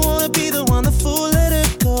don't wanna be the one to fool, let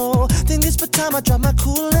her go. Think it's but time I drop my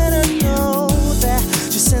cool, let her know that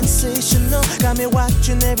she's sensational. Got me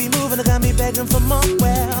watching every move and got me begging for more.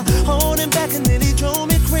 Well, holding back and nearly drove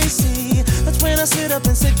me crazy. That's when I slid up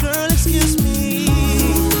and said, girl, excuse me.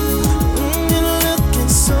 You're looking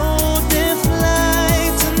so damn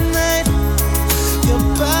fly tonight. Your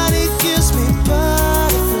body gives me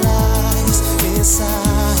butterflies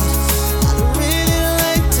inside. I'd really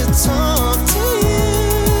like to talk to you.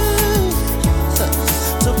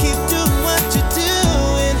 So keep doing what you're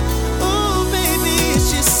doing. Ooh, baby,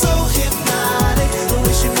 she's so hypnotic. The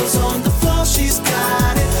way she moves on the floor, she's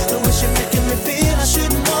got it. The way she's making me feel I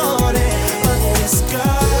shouldn't want it. But this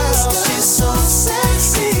girl, she's so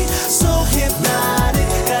sexy, so hypnotic.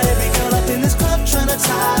 Got every girl up in this club trying to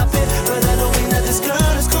top it. But I don't think that this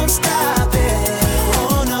girl is gonna stop it.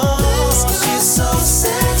 Oh no, she's so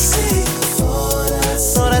sexy.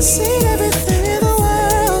 Thought I seen everything in the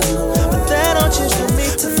world, but that don't change for me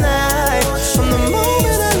tonight. From the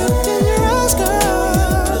moment I looked in your eyes,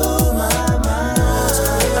 girl,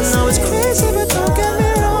 I know it's crazy, but don't get me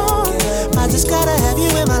wrong. I just gotta have you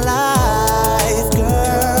in my life,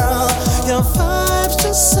 girl. Your vibe's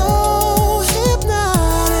just so hypnotic.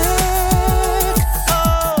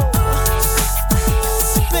 Oh,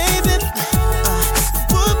 baby,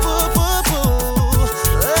 boo, boo, boo, boo.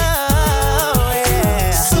 Oh,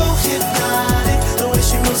 yeah. So hypnotic. The way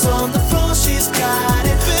she moves on the floor, she's got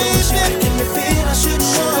it. Baby, she's making me feel I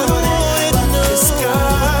shouldn't want it. But this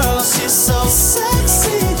girl, she's so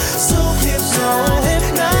sexy, so hypnotic.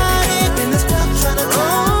 In this club trying to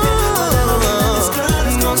top it, but I don't think this girl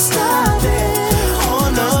is gonna stop it. Oh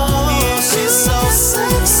no, she's so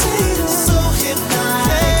sexy, so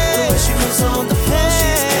hypnotic. The way she moves on the floor,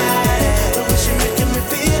 she's got it. The way she making me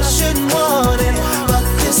feel I shouldn't want it. But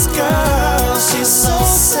this girl, she's so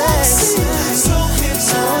sexy, so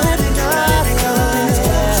hypnotic. In this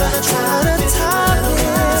club trying to top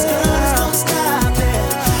it, this girl is gonna stop it.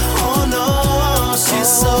 Oh no, she's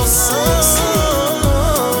so sexy.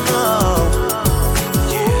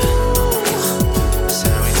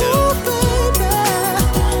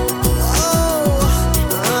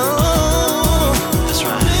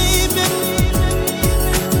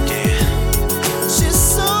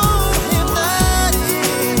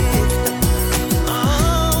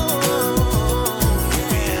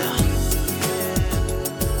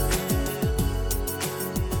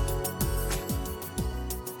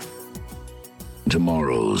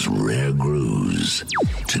 Tomorrow's rare grooves.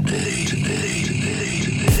 Today.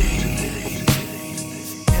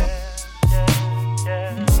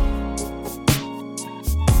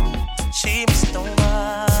 She must know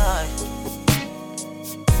why.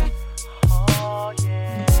 Oh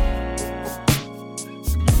yeah.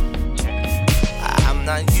 I'm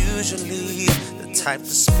not usually the type to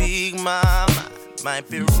speak my mind. Might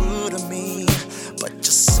be rude to me, but you're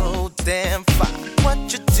so damn fine. What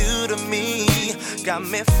you do to me got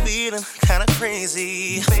me feeling kinda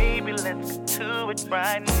crazy. Baby, let's get to it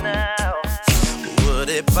right now. Would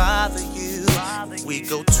it bother you if we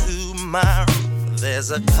go to my room?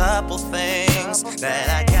 There's a couple things that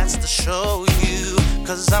I got to show you.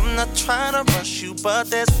 Cause I'm not trying to rush you, but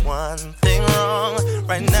there's one thing wrong.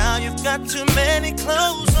 Right now you've got too many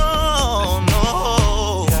clothes on.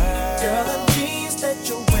 No, girl, the jeans that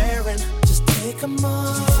you're wearing, just take them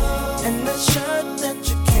off. And that shirt that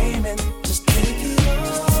you came in, just take it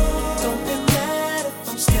off. Don't be mad if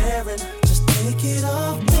I'm staring, just take it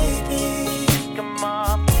off, baby. Come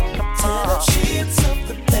on, tear the sheets off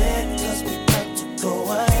the bed, cause we got to go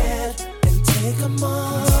ahead and take them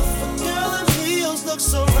off. Girl, them heels look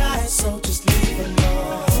so right, so just leave them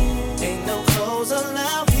on. Ain't no clothes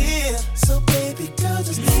allowed here, so baby girl,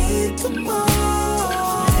 just take them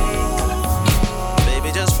off.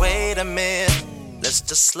 Baby, just wait a minute. Let's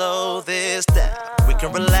just slow this down. We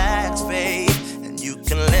can relax, babe, and you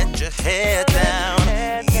can let your hair down.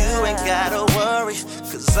 You ain't gotta worry,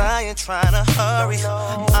 cause I ain't trying to hurry.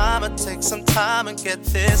 I'ma take some time and get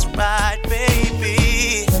this right,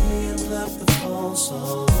 baby. Let me unlock the phone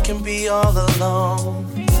so we can be all alone.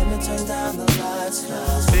 Let me turn down the lights,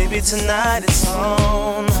 cause baby, tonight it's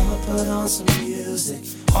on. I'ma put on some music,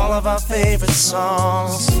 all of our favorite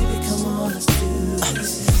songs. Baby, come on, let's do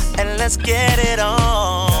this. And let's get it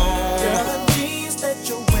on. Girl, the jeans that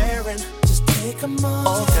you're wearing, just take them off.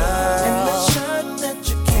 Oh, girl. And the shirt that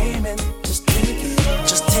you came in, just take it off.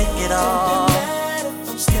 Just take it off. Don't be mad if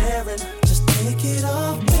I'm staring, just take it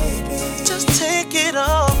off, baby. Just take it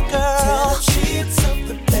off, girl. Tear the sheets off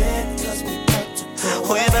the bed, cause we about to go ahead.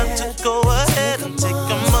 We're about to go ahead and take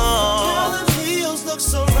them off. Girl, the heels look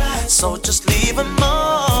so right.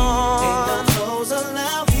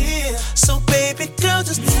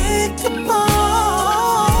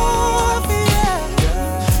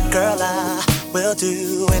 will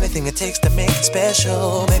do anything it takes to make it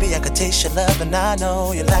special. Maybe I could taste your love and I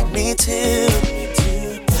know you like me too.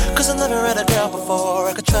 Cause I never had a girl before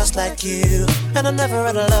I could trust like you. And I never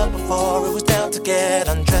had a love before it was down to get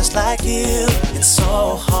undressed like you. It's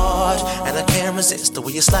so hard and I can't resist the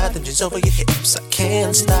way you slide them jeans over your hips. I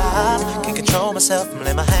can't stop, can't control myself from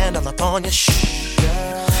laying my hand all upon your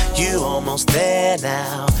You almost there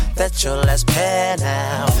now, that's your last pair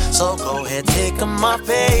now. So go ahead, take 'em off,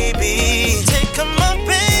 baby. Take 'em off,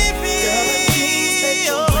 baby.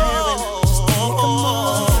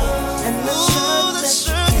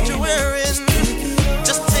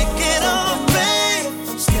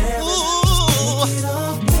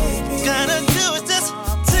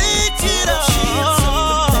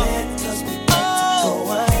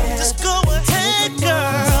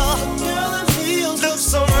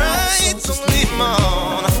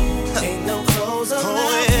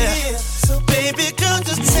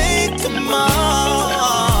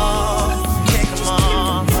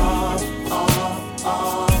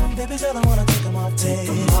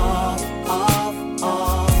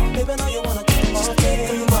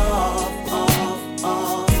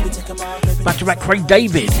 Back to back Craig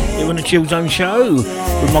David here on the Chill Zone show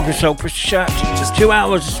with my yourself, Chris the Shirt. Just 2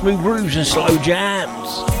 hours of smooth grooves and slow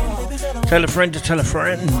jams. Tell a friend to tell a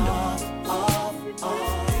friend.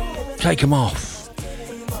 Take 'em off.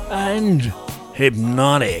 And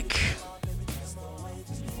Hypnotic.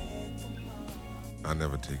 I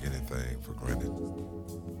never take anything for granted.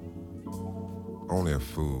 Only a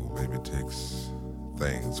fool maybe takes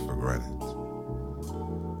things for granted.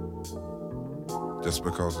 Just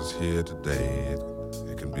because it's here today,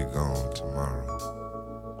 it can be gone tomorrow.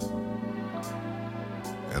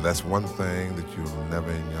 And that's one thing that you'll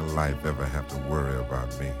never in your life ever have to worry about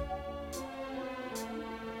me.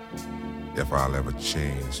 If I'll ever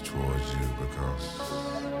change towards you, because,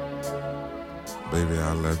 baby,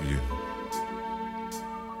 I love you.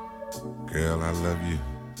 Girl, I love you.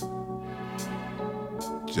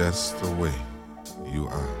 Just the way you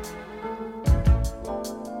are.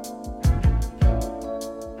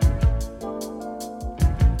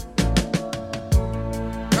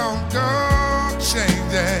 Don't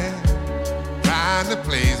change it, trying to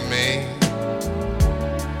please me.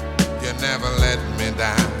 You never let me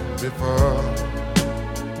down before.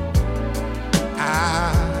 I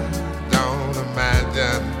don't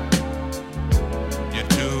imagine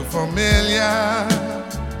you're too familiar,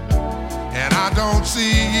 and I don't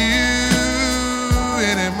see you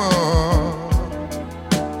anymore.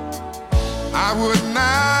 I would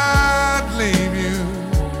not leave you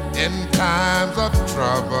in times of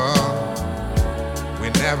trouble. We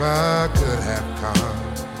never could have come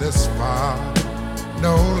this far.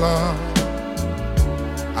 No love.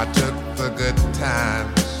 I took the good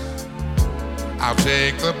times. I'll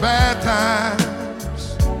take the bad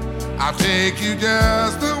times. I'll take you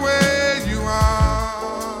just the way you are.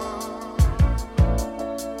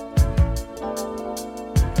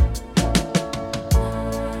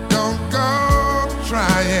 Don't go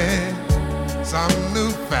trying some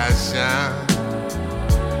new fashion.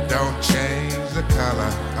 Don't change the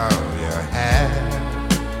color of your hair.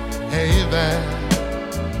 Hey there,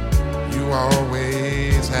 you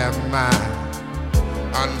always have my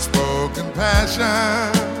unspoken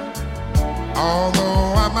passion.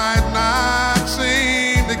 Although I might not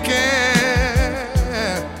seem to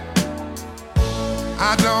care,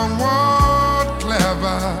 I don't want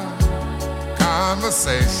clever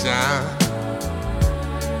conversation.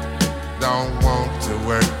 Don't want to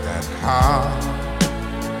work that hard.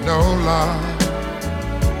 No love.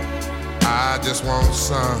 I just want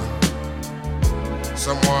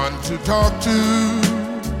someone to talk to.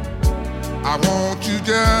 I want you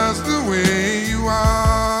just the way you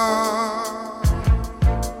are.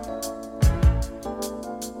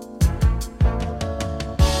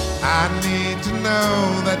 I need to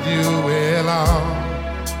know that you will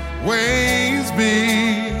always be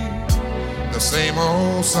the same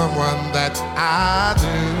old someone that I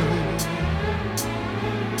do.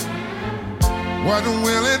 What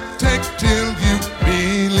will it take till you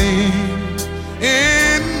believe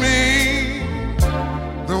in me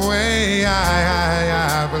the way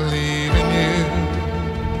I believe in you?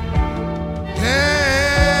 Yeah,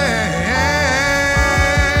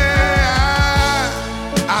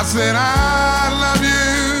 I said I love you,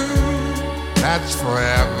 that's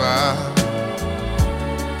forever.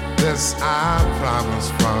 This I promise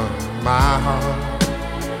from my heart.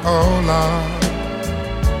 Oh Lord,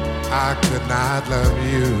 I could not love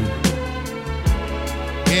you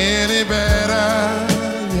any better,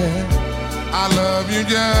 yeah. I love you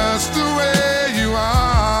just the way you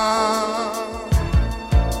are.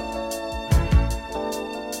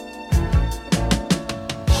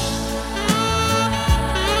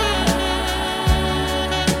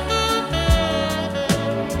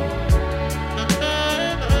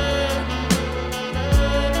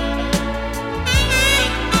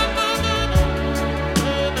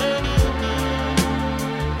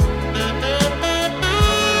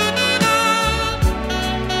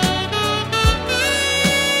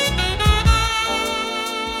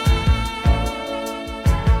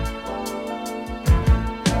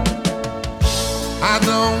 I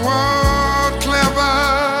don't want clever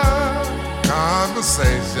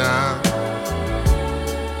conversation.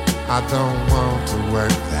 I don't want to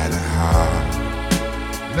work that hard.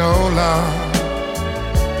 No love.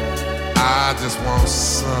 I just want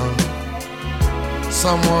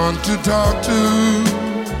someone to talk to.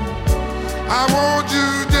 I want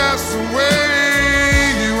you just the way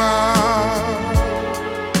you are.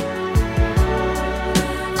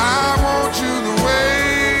 I want you the way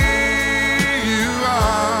you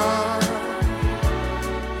are.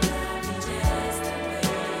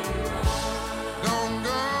 Don't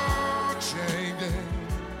go changing.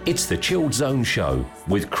 It's the Chilled Zone Show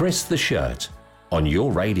with Chris the Shirt on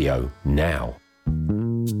your radio now.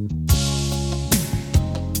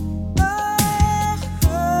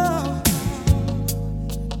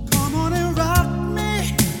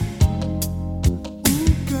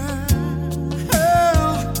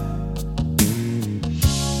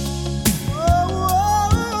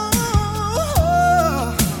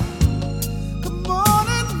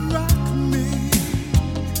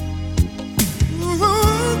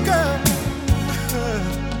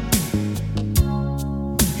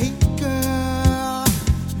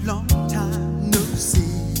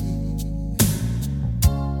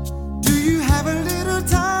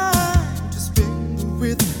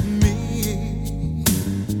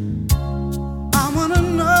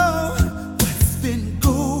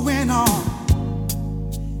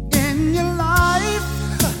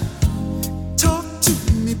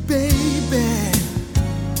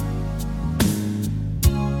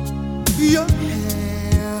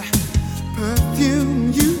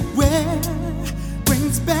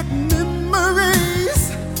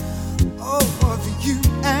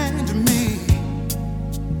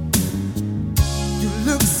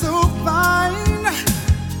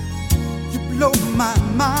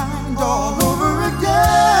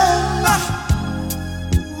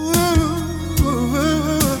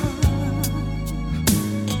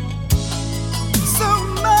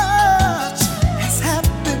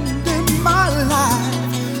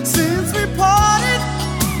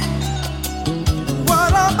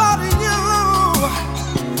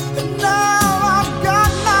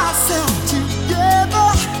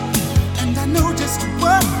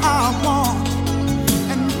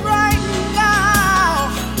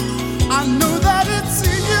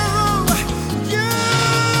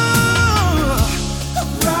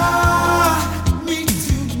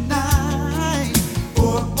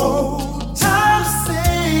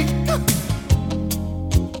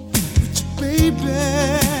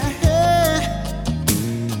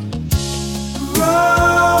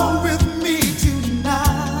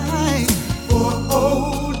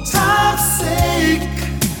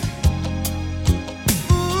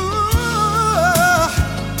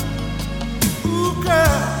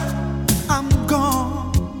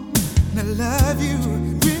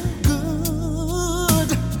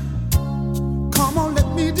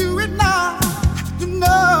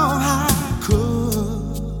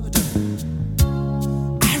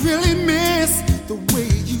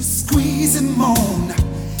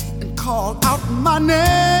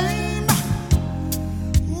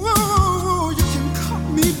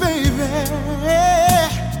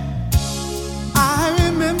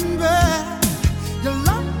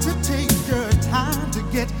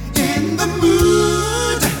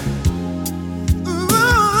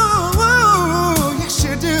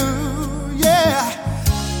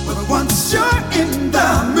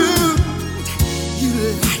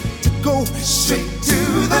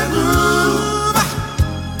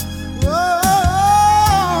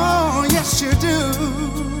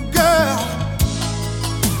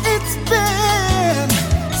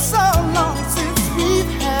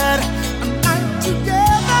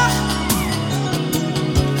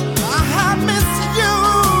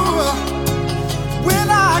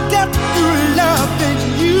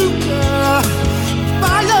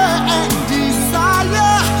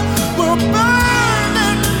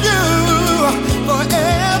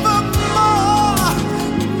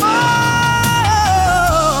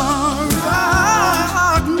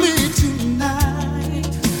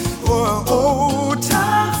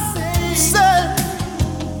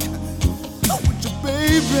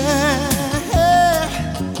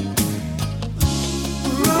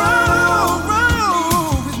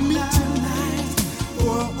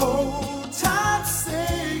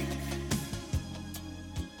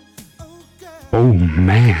 Oh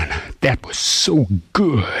man, that was so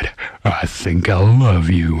good. I think I love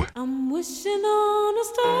you. I'm wishing on a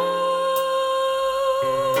star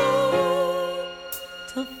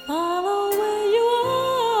to follow where you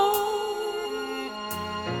are.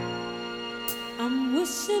 I'm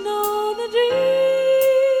wishing on a dream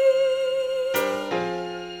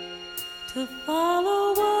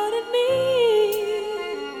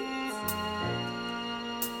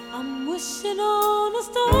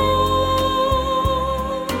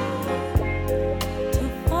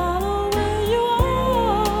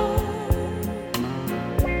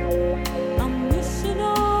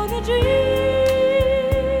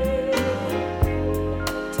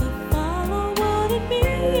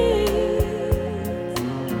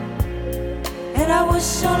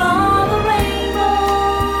wish on all the rainbows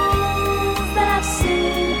that I've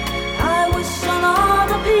seen. I wish on all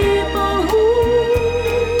the people who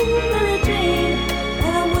really dream.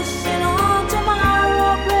 And I'm wishing on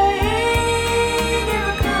tomorrow, praying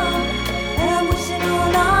it'll come. And I'm wishing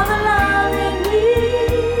on all the loving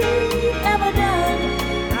we've ever done.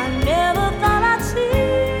 I never thought I'd see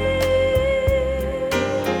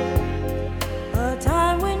a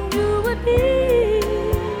time when you would be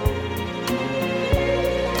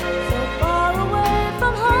so far away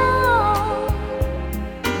from home,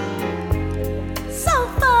 so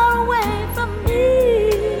far away from me.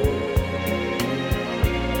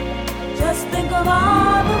 Just think of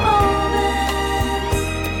all the moments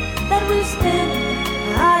that we spent.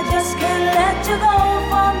 I just can't let you go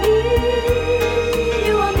for me.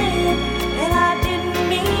 You were meant, and I didn't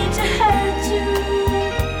mean to hurt you.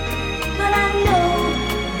 But I know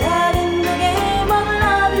that in the game of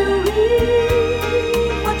love you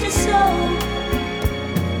reap what you sow.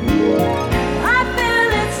 I feel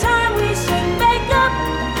it's time we should make up,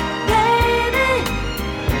 baby.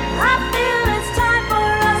 I feel it's time for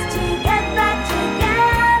us to get back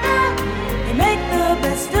together and make the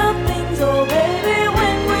best of things, oh baby,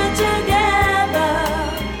 when we're together.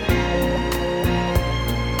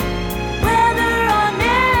 Whether or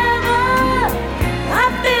never, I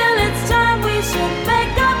feel it's time we should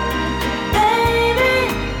make up, baby.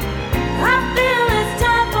 I feel it's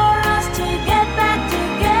time for us to get back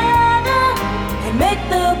together and make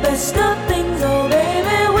the best of things, oh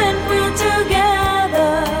baby, when we're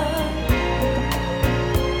together.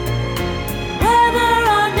 Whether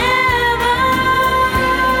or never,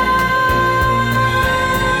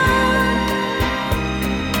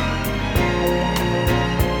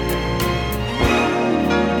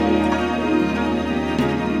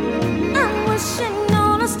 I'm wishing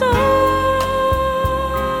on a star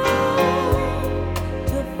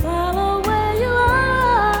to follow where you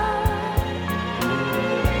are.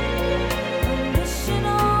 I'm wishing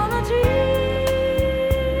on a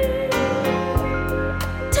dream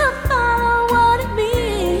to follow what it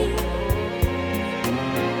means.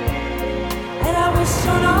 And I wish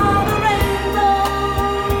on all the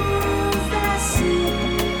rainbows that I see.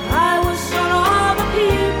 I wish on all the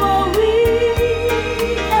people we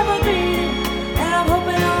ever dreamed. And I'm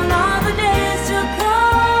hoping on all the days to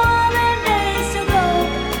come and days to go.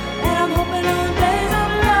 And I'm hoping on days of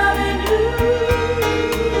loving you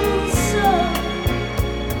so.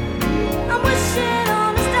 I'm wishing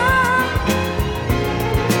on a star.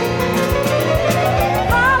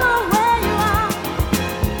 Follow where you are.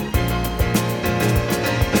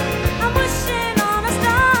 I'm wishing on a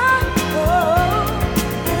star.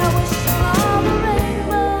 Oh, and I wish on all the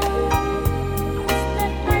rainbows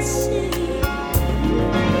that I see.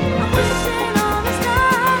 I'm wishing on a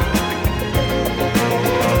star.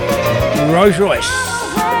 Rolls Royce,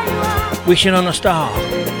 Wishing on a Star.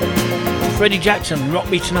 Freddie Jackson, Rock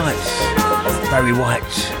Me Tonight. Barry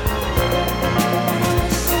White,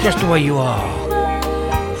 Just the Way You Are.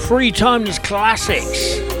 3 timeless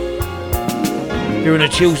classics here in the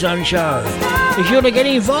Chill Zone Show. If you want to get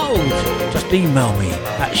involved, just email me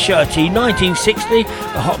at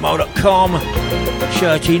shirty1960@hotmail.com.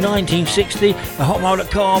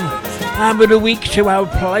 shirty1960@hotmail.com. Amber of the Week, 2-hour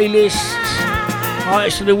playlist.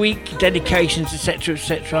 Artists of the Week, dedications, etc.,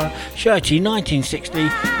 etc.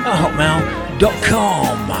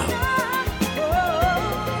 shirty1960@hotmail.com.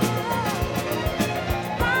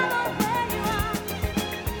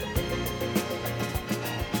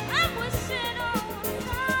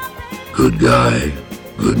 Good guy,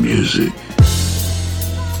 good music.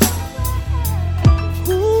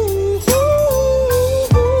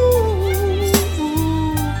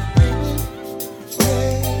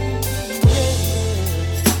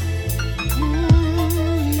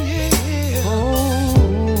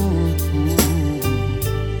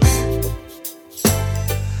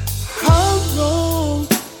 How long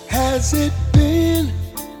has it been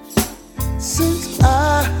since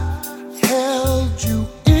I held you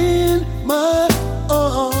in my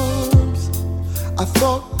arms? I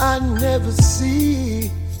thought I'd never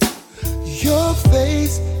see your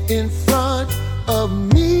face in front of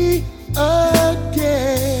me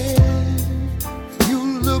again.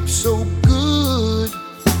 You look so good,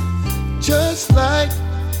 just like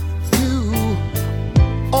you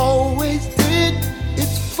always did.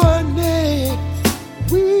 It's funny,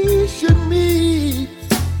 we should meet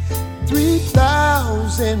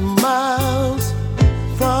 3,000 miles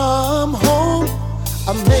from home.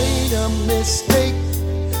 I made a mistake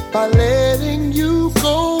by letting you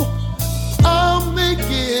go. I'll make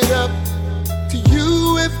it up to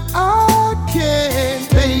you if I can.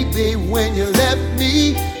 Baby, when you left me,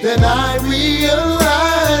 then I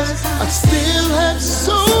realize I still have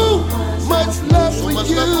so much love for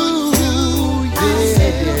you. Yeah.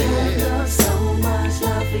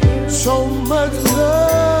 So much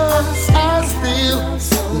love, I still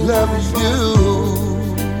love you.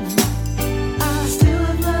 I still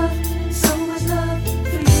have love, so much love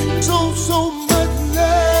for you. So much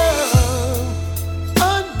love. I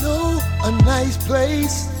know a nice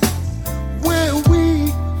place where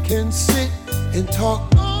we can sit and talk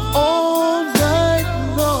all night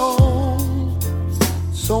long.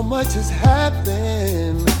 So much has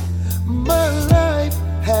happened. My life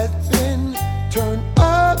has been turned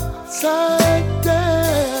upside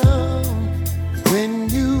down. When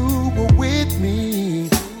you were with me,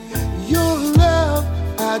 your love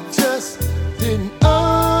I just didn't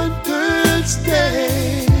understand.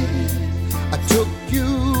 I took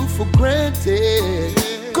you for granted.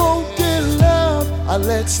 Golden love I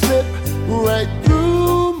let slip right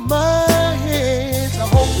through my hands. I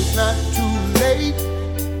hope it's not too late.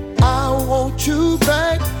 I want you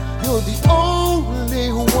back. You're the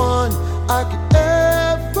only one I could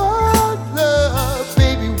ever love.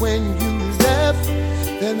 Baby, when you left,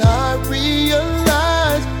 then I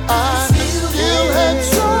realized I still had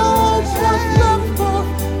so much love for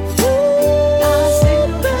you,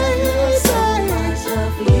 baby.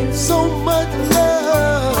 So much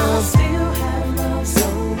love. I still have love, so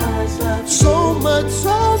much love. So much,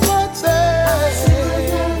 so much love. So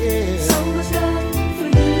much love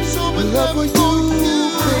for you. So much love for you.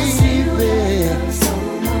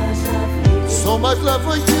 So much love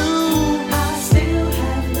for you. I still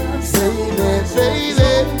have love, so baby,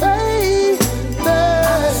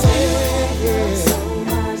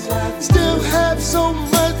 still have so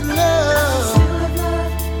much love.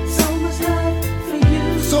 So much love for you.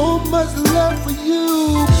 So much love for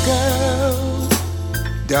you, girl.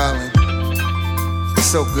 Darling, it's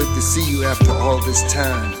so good to see you after all this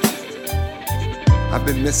time. I've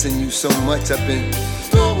been missing you so much. I've been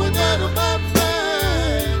going out of my mind.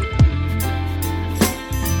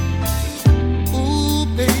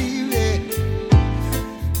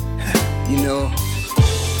 You know,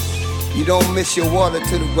 you don't miss your water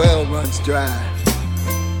till the well runs dry.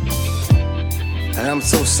 And I'm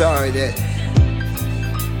so sorry that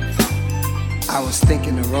I was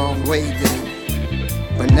thinking the wrong way then.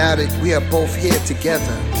 But now that we are both here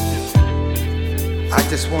together, I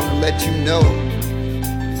just want to let you know,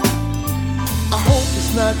 I hope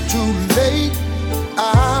it's not too late.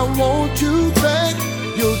 I want you back.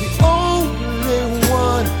 You're the only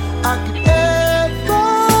one I could ever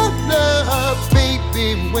love. Baby,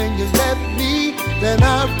 when you left me, then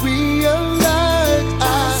I realized I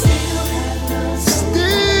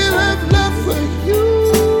still have love for you.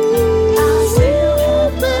 Baby,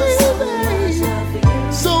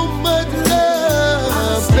 so much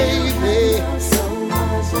love, baby.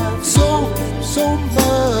 So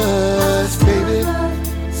much, baby.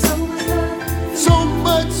 So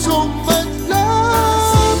much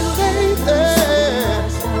love, baby.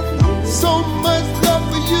 So much love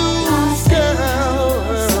for you, girl.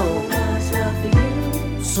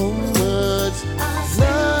 So much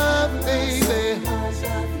love, baby.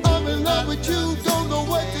 I'm in love with you, don't know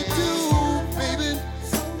what to do, baby.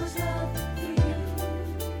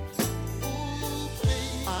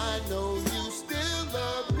 I know you still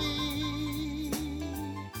love me.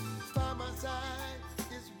 By my side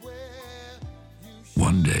is where you should.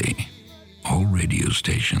 One day, all radio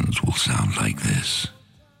stations will sound like this.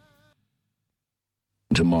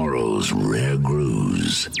 Tomorrow's rare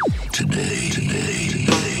grooves. Today.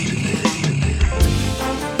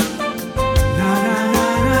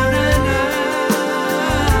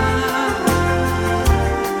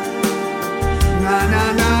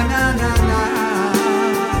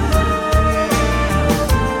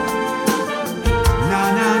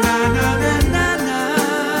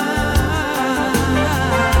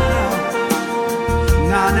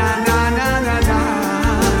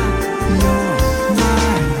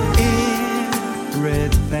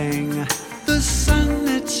 Everything. The sun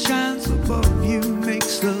that shines above you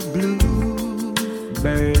makes the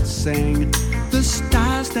bluebirds sing. The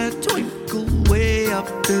stars that twinkle way up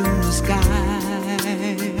in the sky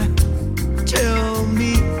tell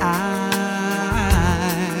me I'm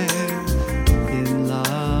in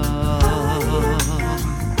love.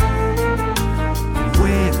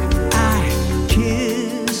 When I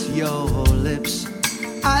kiss your lips,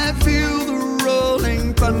 I feel the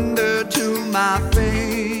rolling thunder to my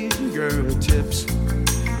fingertips,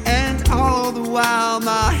 and all the while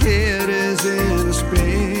my head is in a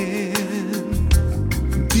spin.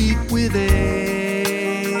 Deep within,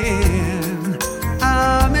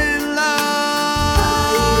 I'm in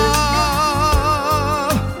love.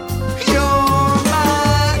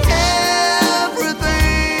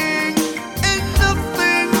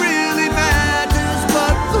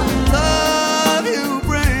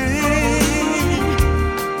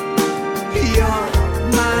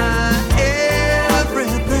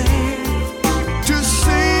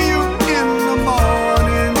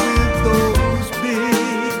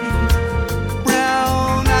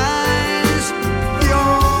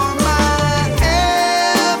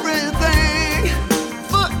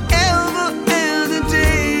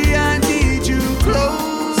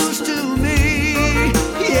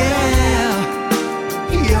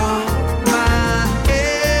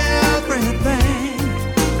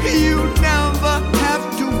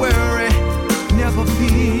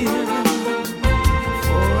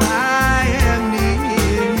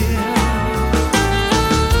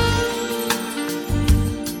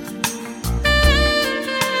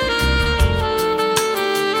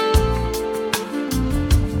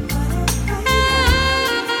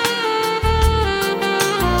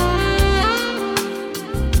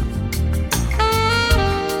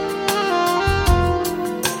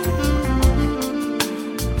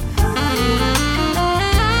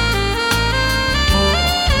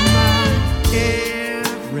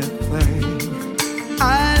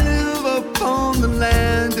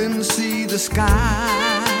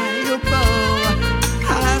 sky above.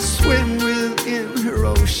 I swim within her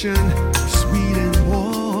ocean, sweet and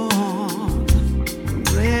warm.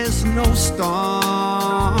 There's no storm,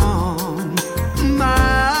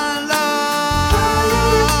 my love.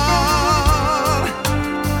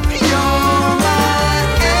 You're my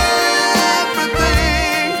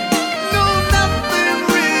everything. No, nothing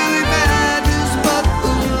really matters but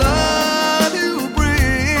the love you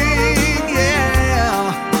bring. Yeah,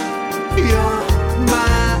 you're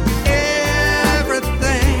my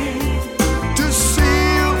everything. To see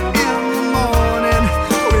you in the morning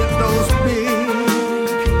with those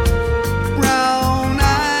big brown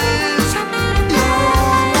eyes.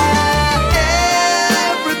 You're my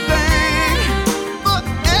everything.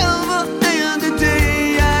 Forever and a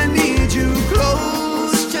day, I need you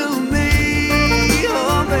close to me.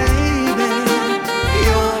 Oh, baby,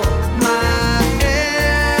 you're my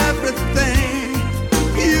everything.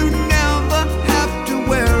 You never have to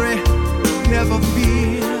worry, never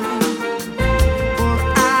fear, for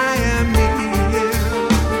I am here.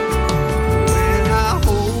 When I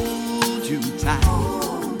hold you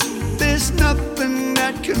tight, there's nothing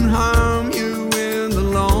that can harm you in the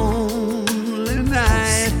lonely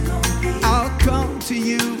night. I'll come to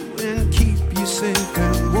you and keep you safe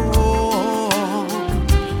and warm.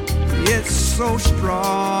 It's so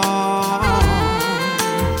strong,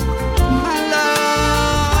 my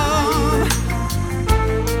love.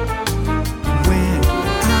 When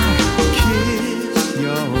I kiss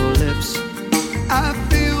your lips, I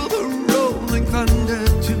feel the rolling thunder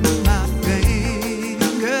to my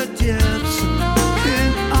fingertips.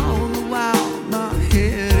 And all the while my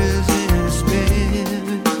head is in a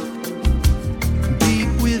spin,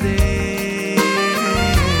 deep within,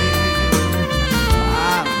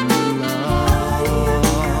 I'm in love.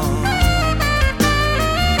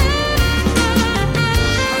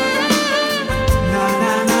 Na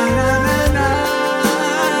na na na na na.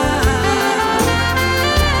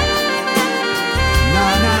 Na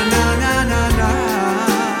na na na na na.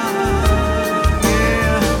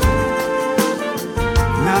 Yeah.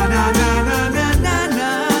 Na na na na na na na.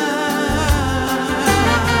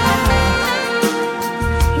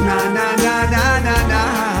 Na na na na na na.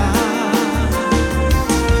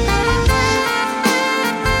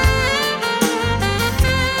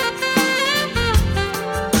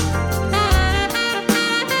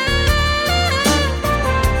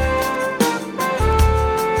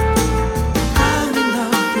 I'm in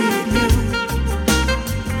love with you.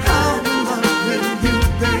 I'm in love with you,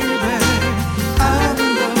 baby. I'm in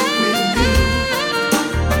love with you.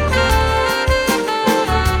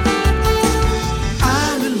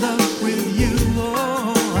 I'm in love with you.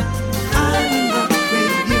 Oh, I'm in love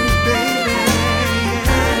with you, baby.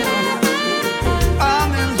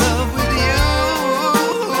 I'm in love with you.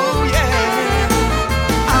 Yeah.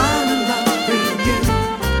 I'm in love with you.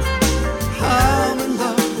 I'm in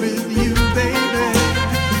love with you, baby.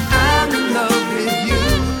 I'm in love with you.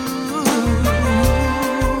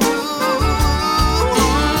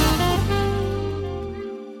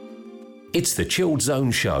 It's the Chilled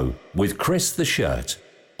Zone Show with Chris the Shirt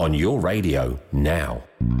on your radio now.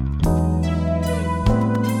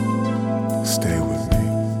 Stay with me.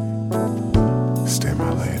 Stay,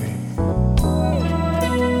 my lady.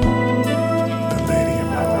 The lady in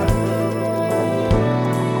my life.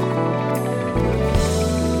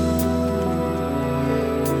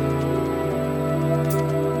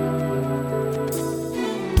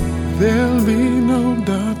 There'll be no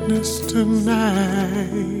darkness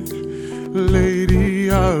tonight. Lady,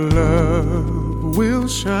 our love will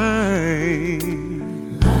shine.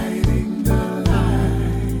 Lighting the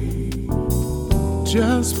light.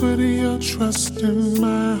 Just put your trust in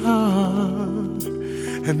my heart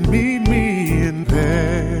and meet me in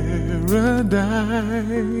paradise.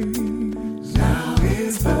 Now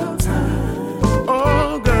is the time.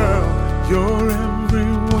 Oh, girl, you're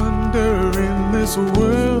every wonder in this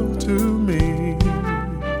world to me.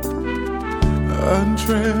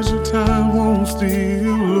 Untreasured time won't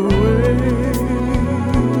steal away.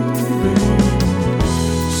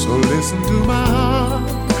 So listen to my heart,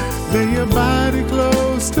 lay your body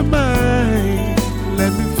close to mine.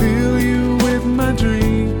 Let me fill you with my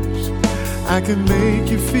dreams. I can make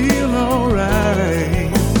you feel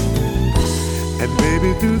alright. And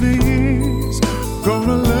baby, through the years,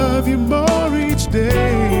 gonna love you more each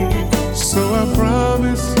day. So I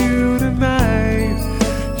promise you tonight,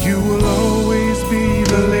 you will always be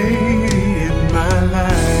the lady in my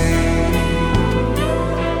life.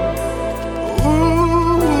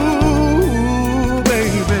 Ooh,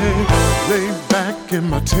 baby, lay back in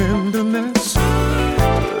my tenderness.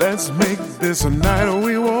 Let's make this a night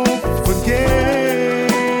we won't forget.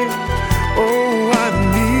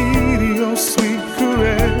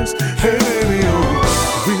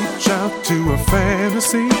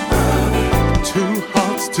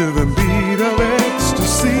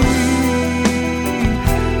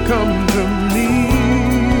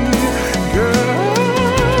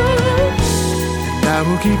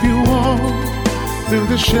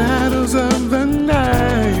 the shadows of the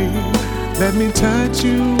night. Let me touch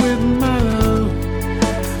you with my love.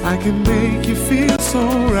 I can make you feel so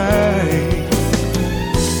right.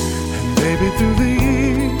 And baby, through the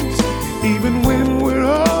years, even when we're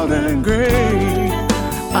old and gray,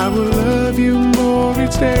 I will love you more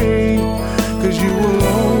each day, 'cause you will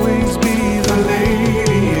always be the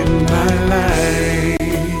lady in my life.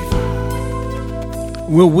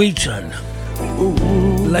 Will Wheaton,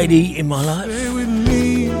 Lady in My Life.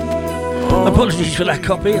 Apologies for that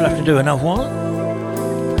copy, I'll have to do another one.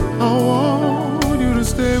 I want you to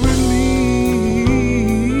stay with me.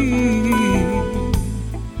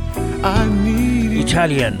 I need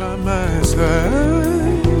Italian. by my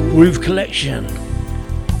side. Roof Collection.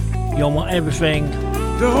 You're My Everything.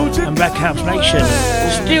 And Backhouse Nation.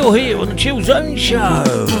 Still here on the Chill Zone Show.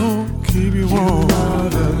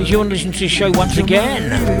 If you want to listen to the show once again,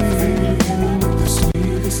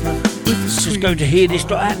 just go to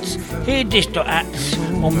hearthis.at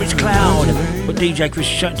on Mixcloud. Put DJ Chris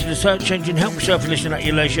Shut into the search engine. Help yourself and listen at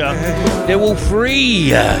your leisure. They're all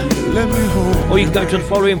free. Or you can go to the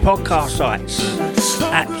following podcast sites: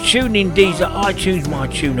 at TuneIn, Deezer, iTunes,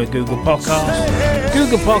 MyTuner, Google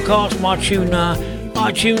Podcasts, MyTuner,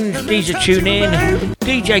 iTunes, Deezer, TuneIn,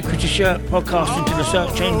 DJ Chris Shirt podcast into the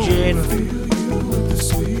search engine.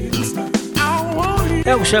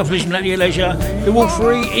 Help yourself, listen at your leisure. They're all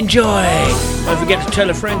free. Enjoy. Don't forget to tell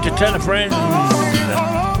a friend to tell a friend.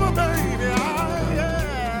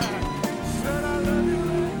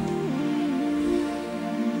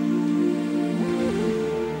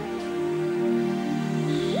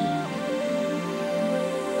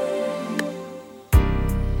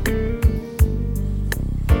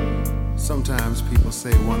 Sometimes people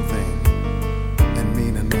say one thing and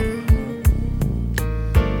mean another.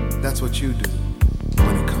 That's what you do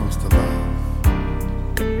when it comes to love.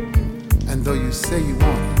 And though you say you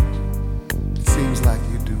want it, it seems like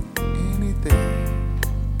you do anything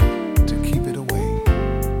to keep it away.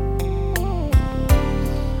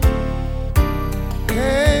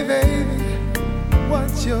 Hey baby,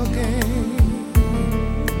 what's your game?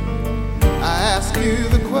 I ask you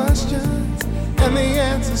the questions and the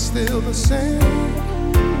answer's still the same.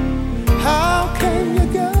 How can you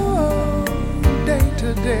go day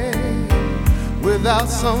to day without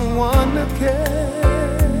someone to care?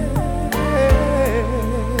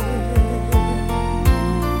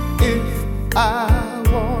 If I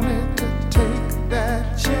wanted to take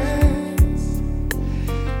that chance,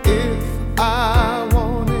 if I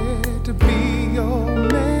wanted to be your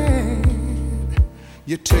man,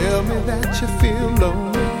 you tell me that you feel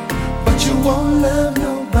lonely, but you won't love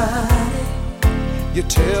nobody. You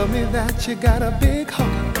tell me that you got a big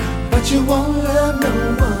heart, but you won't love no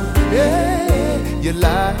one. Yeah, you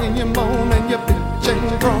lie and you moan and you bitch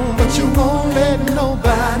and groan, but you won't let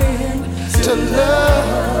nobody in to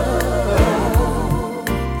love.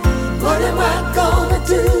 What am I gonna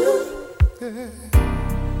do?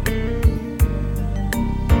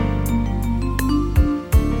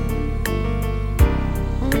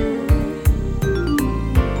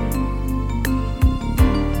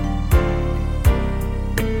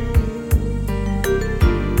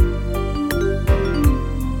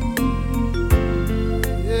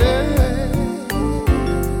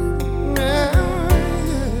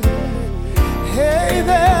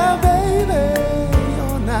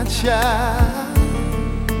 Yeah.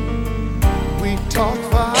 We talked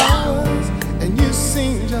for hours and you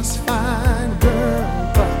seem just fine,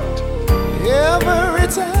 girl, but every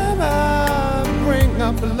time I bring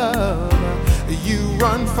up love, you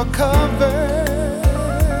run for cover.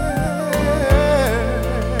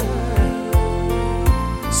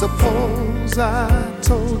 Suppose I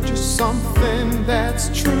told you something that's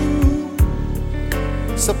true.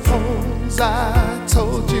 Suppose I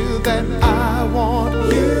told you that I want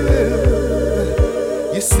you.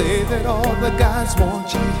 You say that all the guys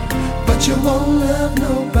want you, but you won't love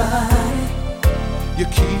nobody. You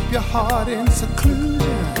keep your heart in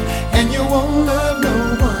seclusion, and you won't love no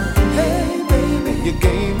one. Hey baby, you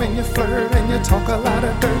game and you flirt and you talk a lot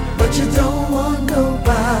of dirt, but you don't want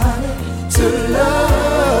nobody to love.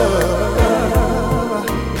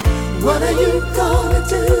 What are you gonna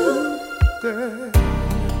do, girl?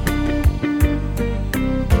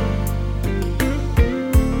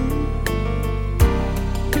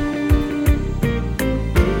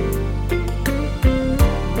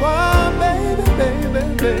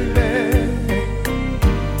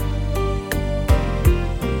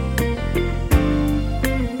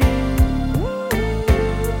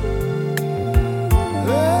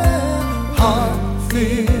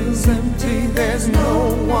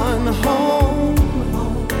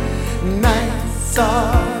 nights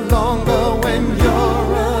are longer when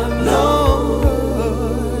you're alone.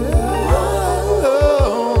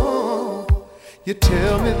 You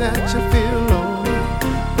tell me that you feel lonely,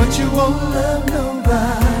 but you won't love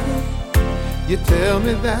nobody. You tell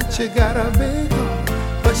me that you got a big heart,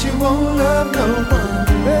 but you won't love no one.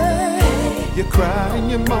 You cry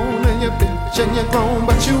and you moan and you bitch and you groan,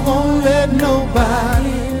 but you won't let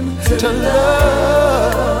nobody to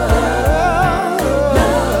love.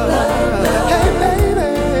 Hey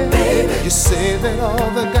baby, you say that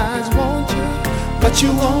all the guys want you, but you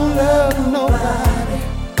won't love nobody.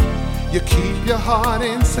 You keep your heart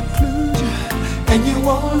in seclusion and you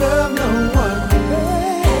won't love no one.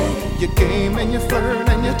 You game and you flirt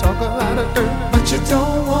and you talk a lot of dirt, but you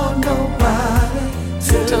don't want nobody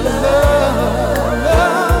to love.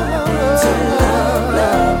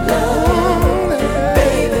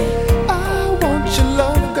 Baby, I want your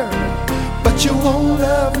love, girl, but you won't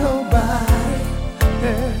love nobody.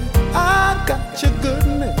 Yeah, I got your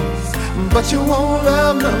goodness, but you won't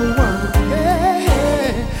love no one.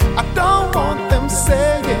 Yeah, I don't want them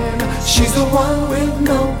saying she's the one with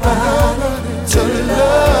nobody to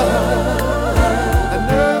love.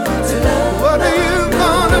 What are you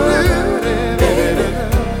gonna do?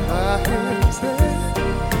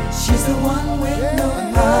 She's the one with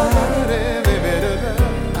nobody.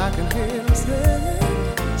 I can hear him say,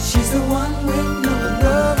 she's the one with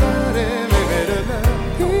nobody.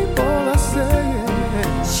 People are saying,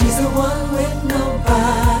 she's the one with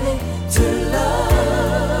nobody to love,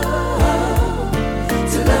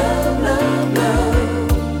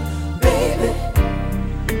 baby.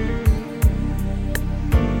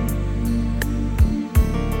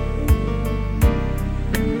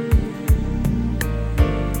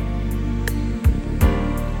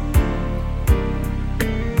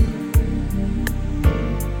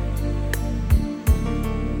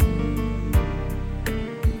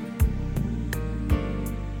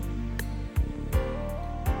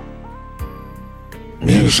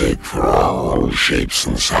 Music for all shapes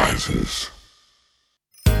and sizes.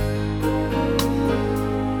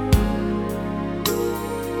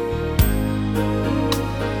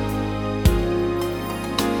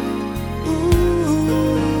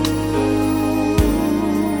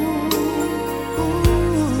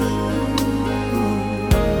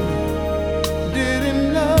 Didn't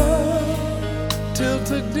know till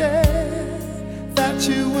today that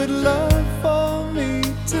you would love for me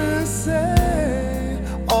to say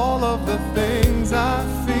all of the things I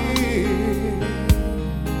feel,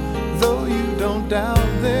 though you don't doubt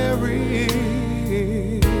they're real.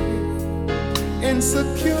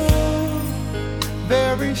 Insecure,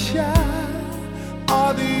 very shy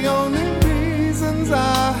are the only reasons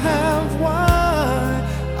I have why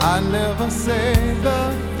I never say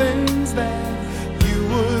the things that you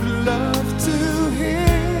would love to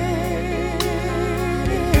hear.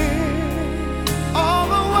 All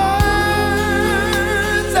the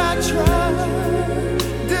words I try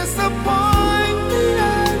disappoint me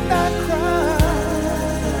and I cry,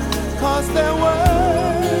 'cause they're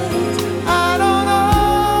words I don't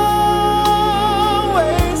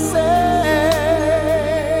always say.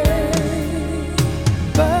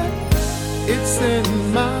 But it's in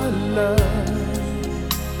my love,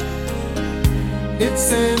 it's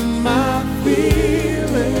in my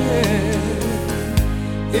feeling,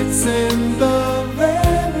 it's in the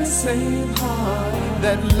very same heart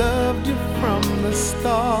that loved you from the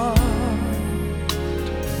start.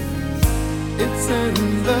 It's in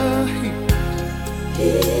the heat,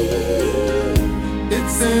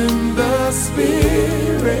 it's in the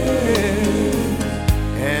spirit,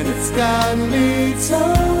 and it's got me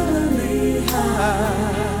totally high.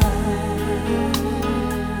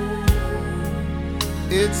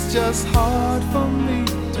 It's just hard for me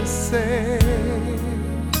to say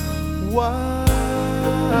why.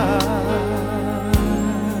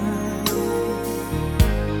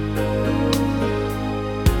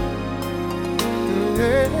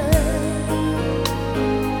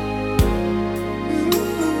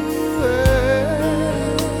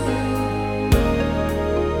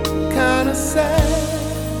 Kinda sad,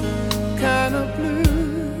 kinda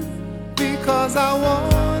blue, because I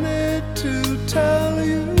wanted to tell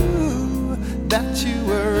you that you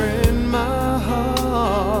were in my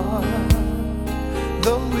heart,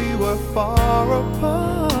 though we were far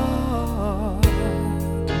apart.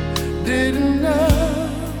 Didn't know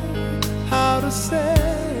how to say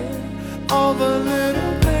all the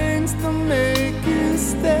little things to make you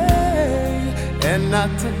stay, and not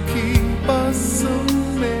to keep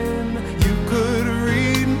assuming you could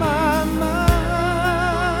read my mind.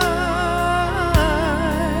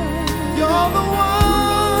 You're the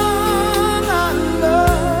one I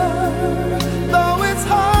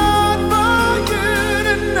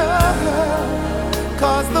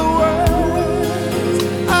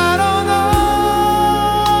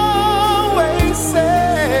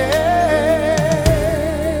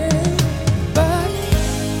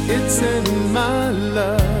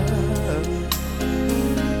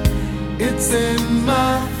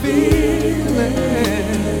feeling.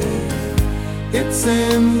 It's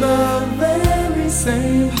in the very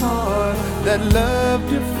same heart that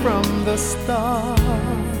loved you from the start.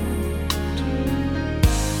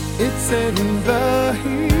 It's in the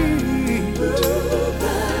heat.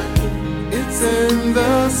 It's in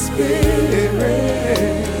the spirit.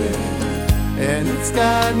 And it's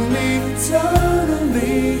got me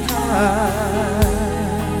totally high.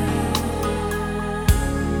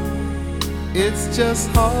 It's just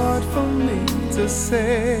hard for me to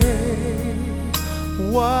say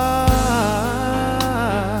why.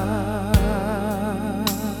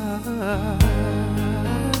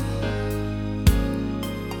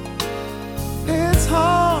 It's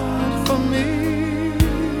hard for me.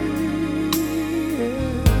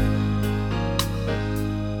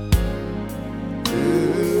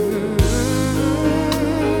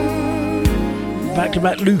 Back to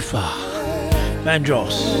back Luther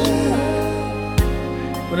Vandross.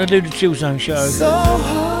 When I do the Chill Zone show, it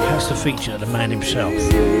has to feature the man himself,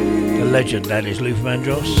 the legend that is Luther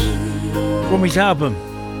Vandross. From his album,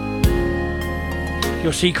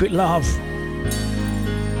 Your Secret Love.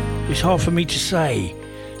 It's hard for me to say,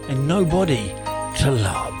 and nobody to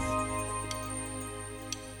love.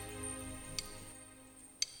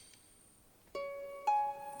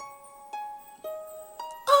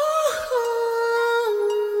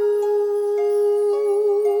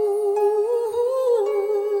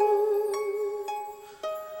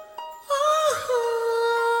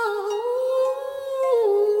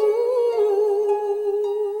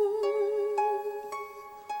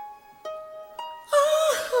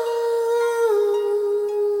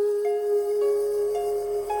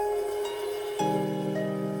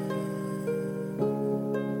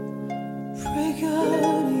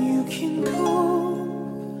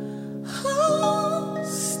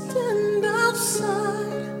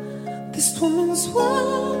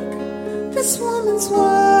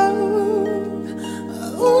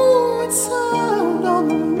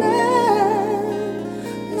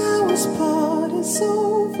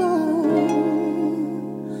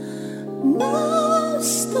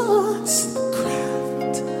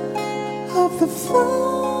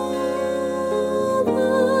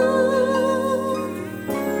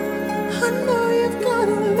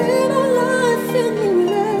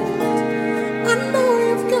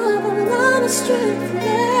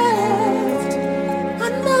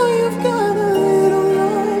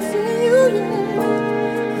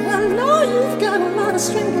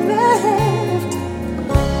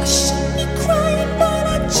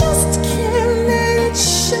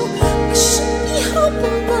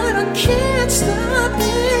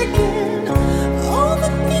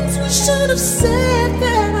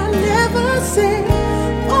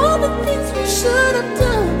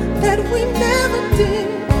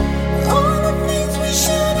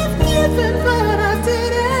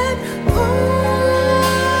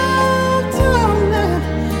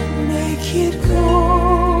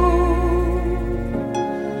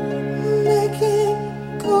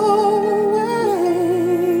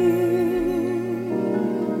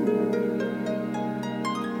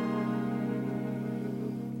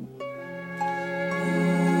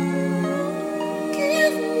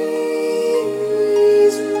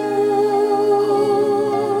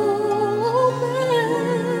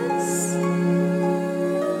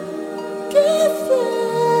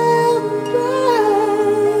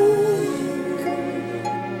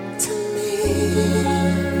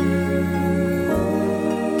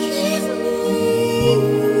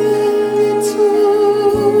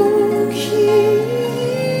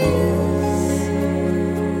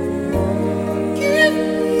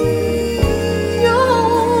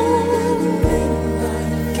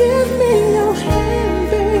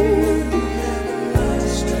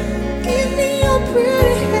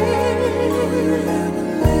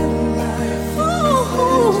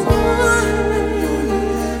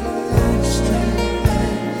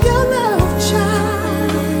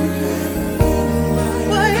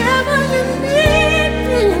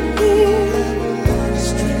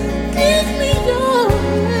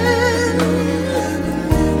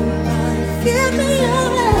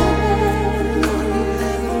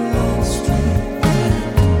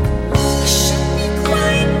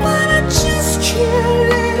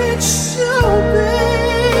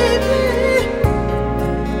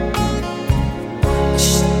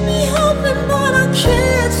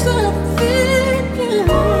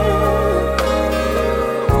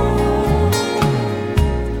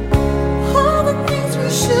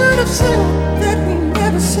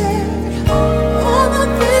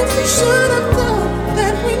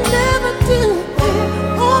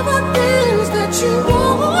 You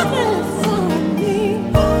wanted from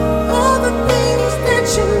me.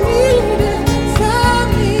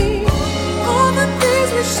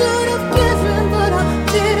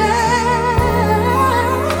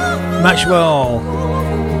 Maxwell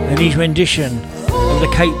and his rendition of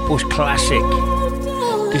the Kate Bush classic,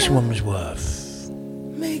 This Woman's Worth.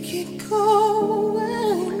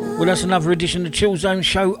 Well, that's another edition of the Chill Zone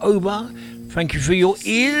show over. Thank you for your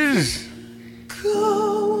ears.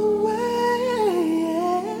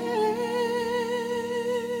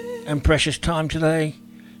 And precious time today.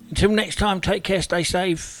 Until next time, take care, stay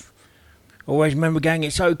safe. Always remember, gang,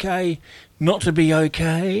 it's okay not to be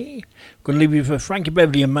okay. Gonna leave you for Frankie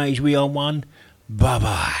Beverly and Maze. We are one. Bye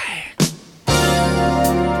bye.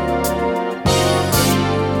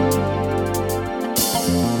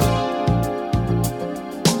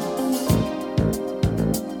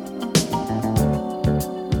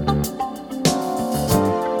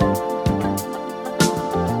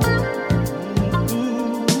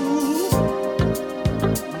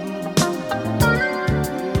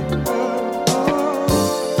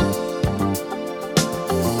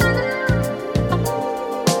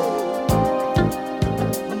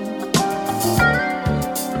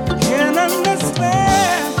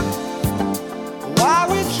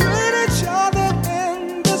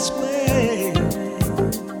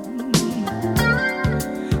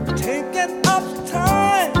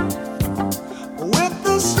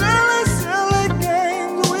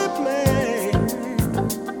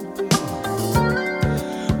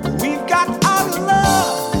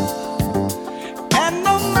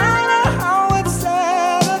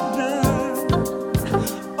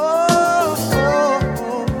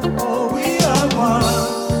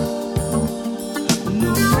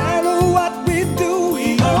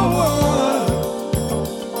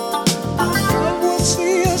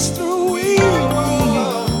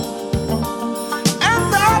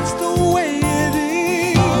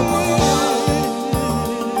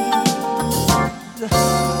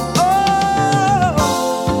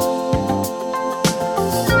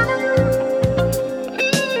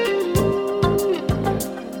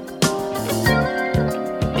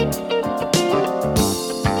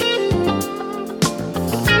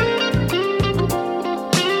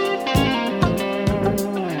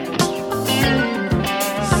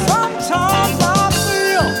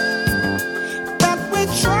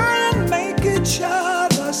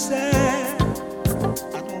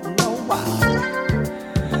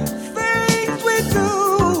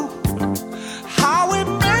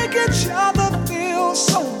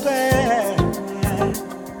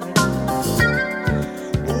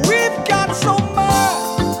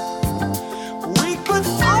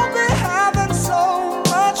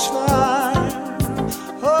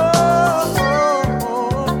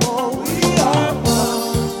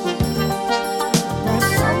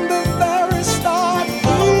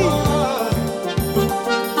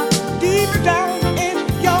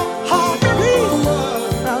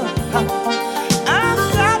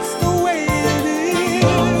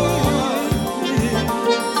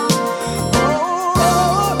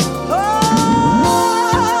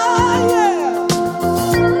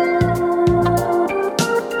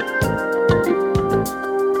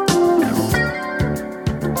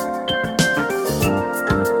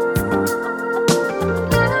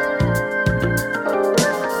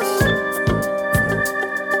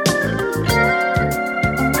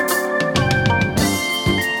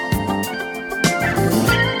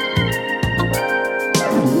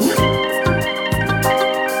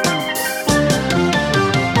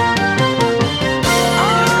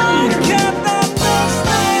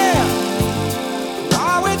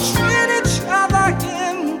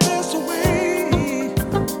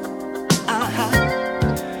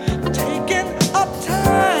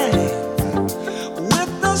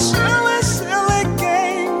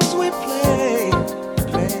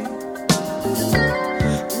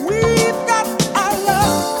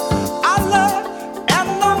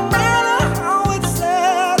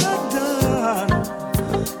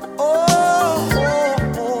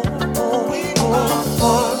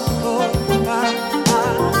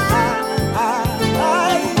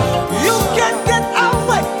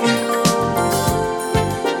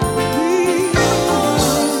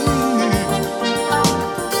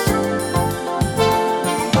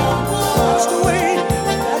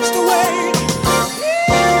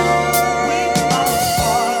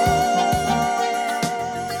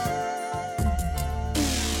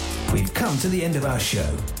 to the end of our show.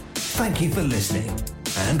 Thank you for listening,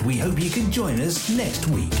 and we hope you can join us next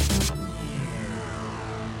week.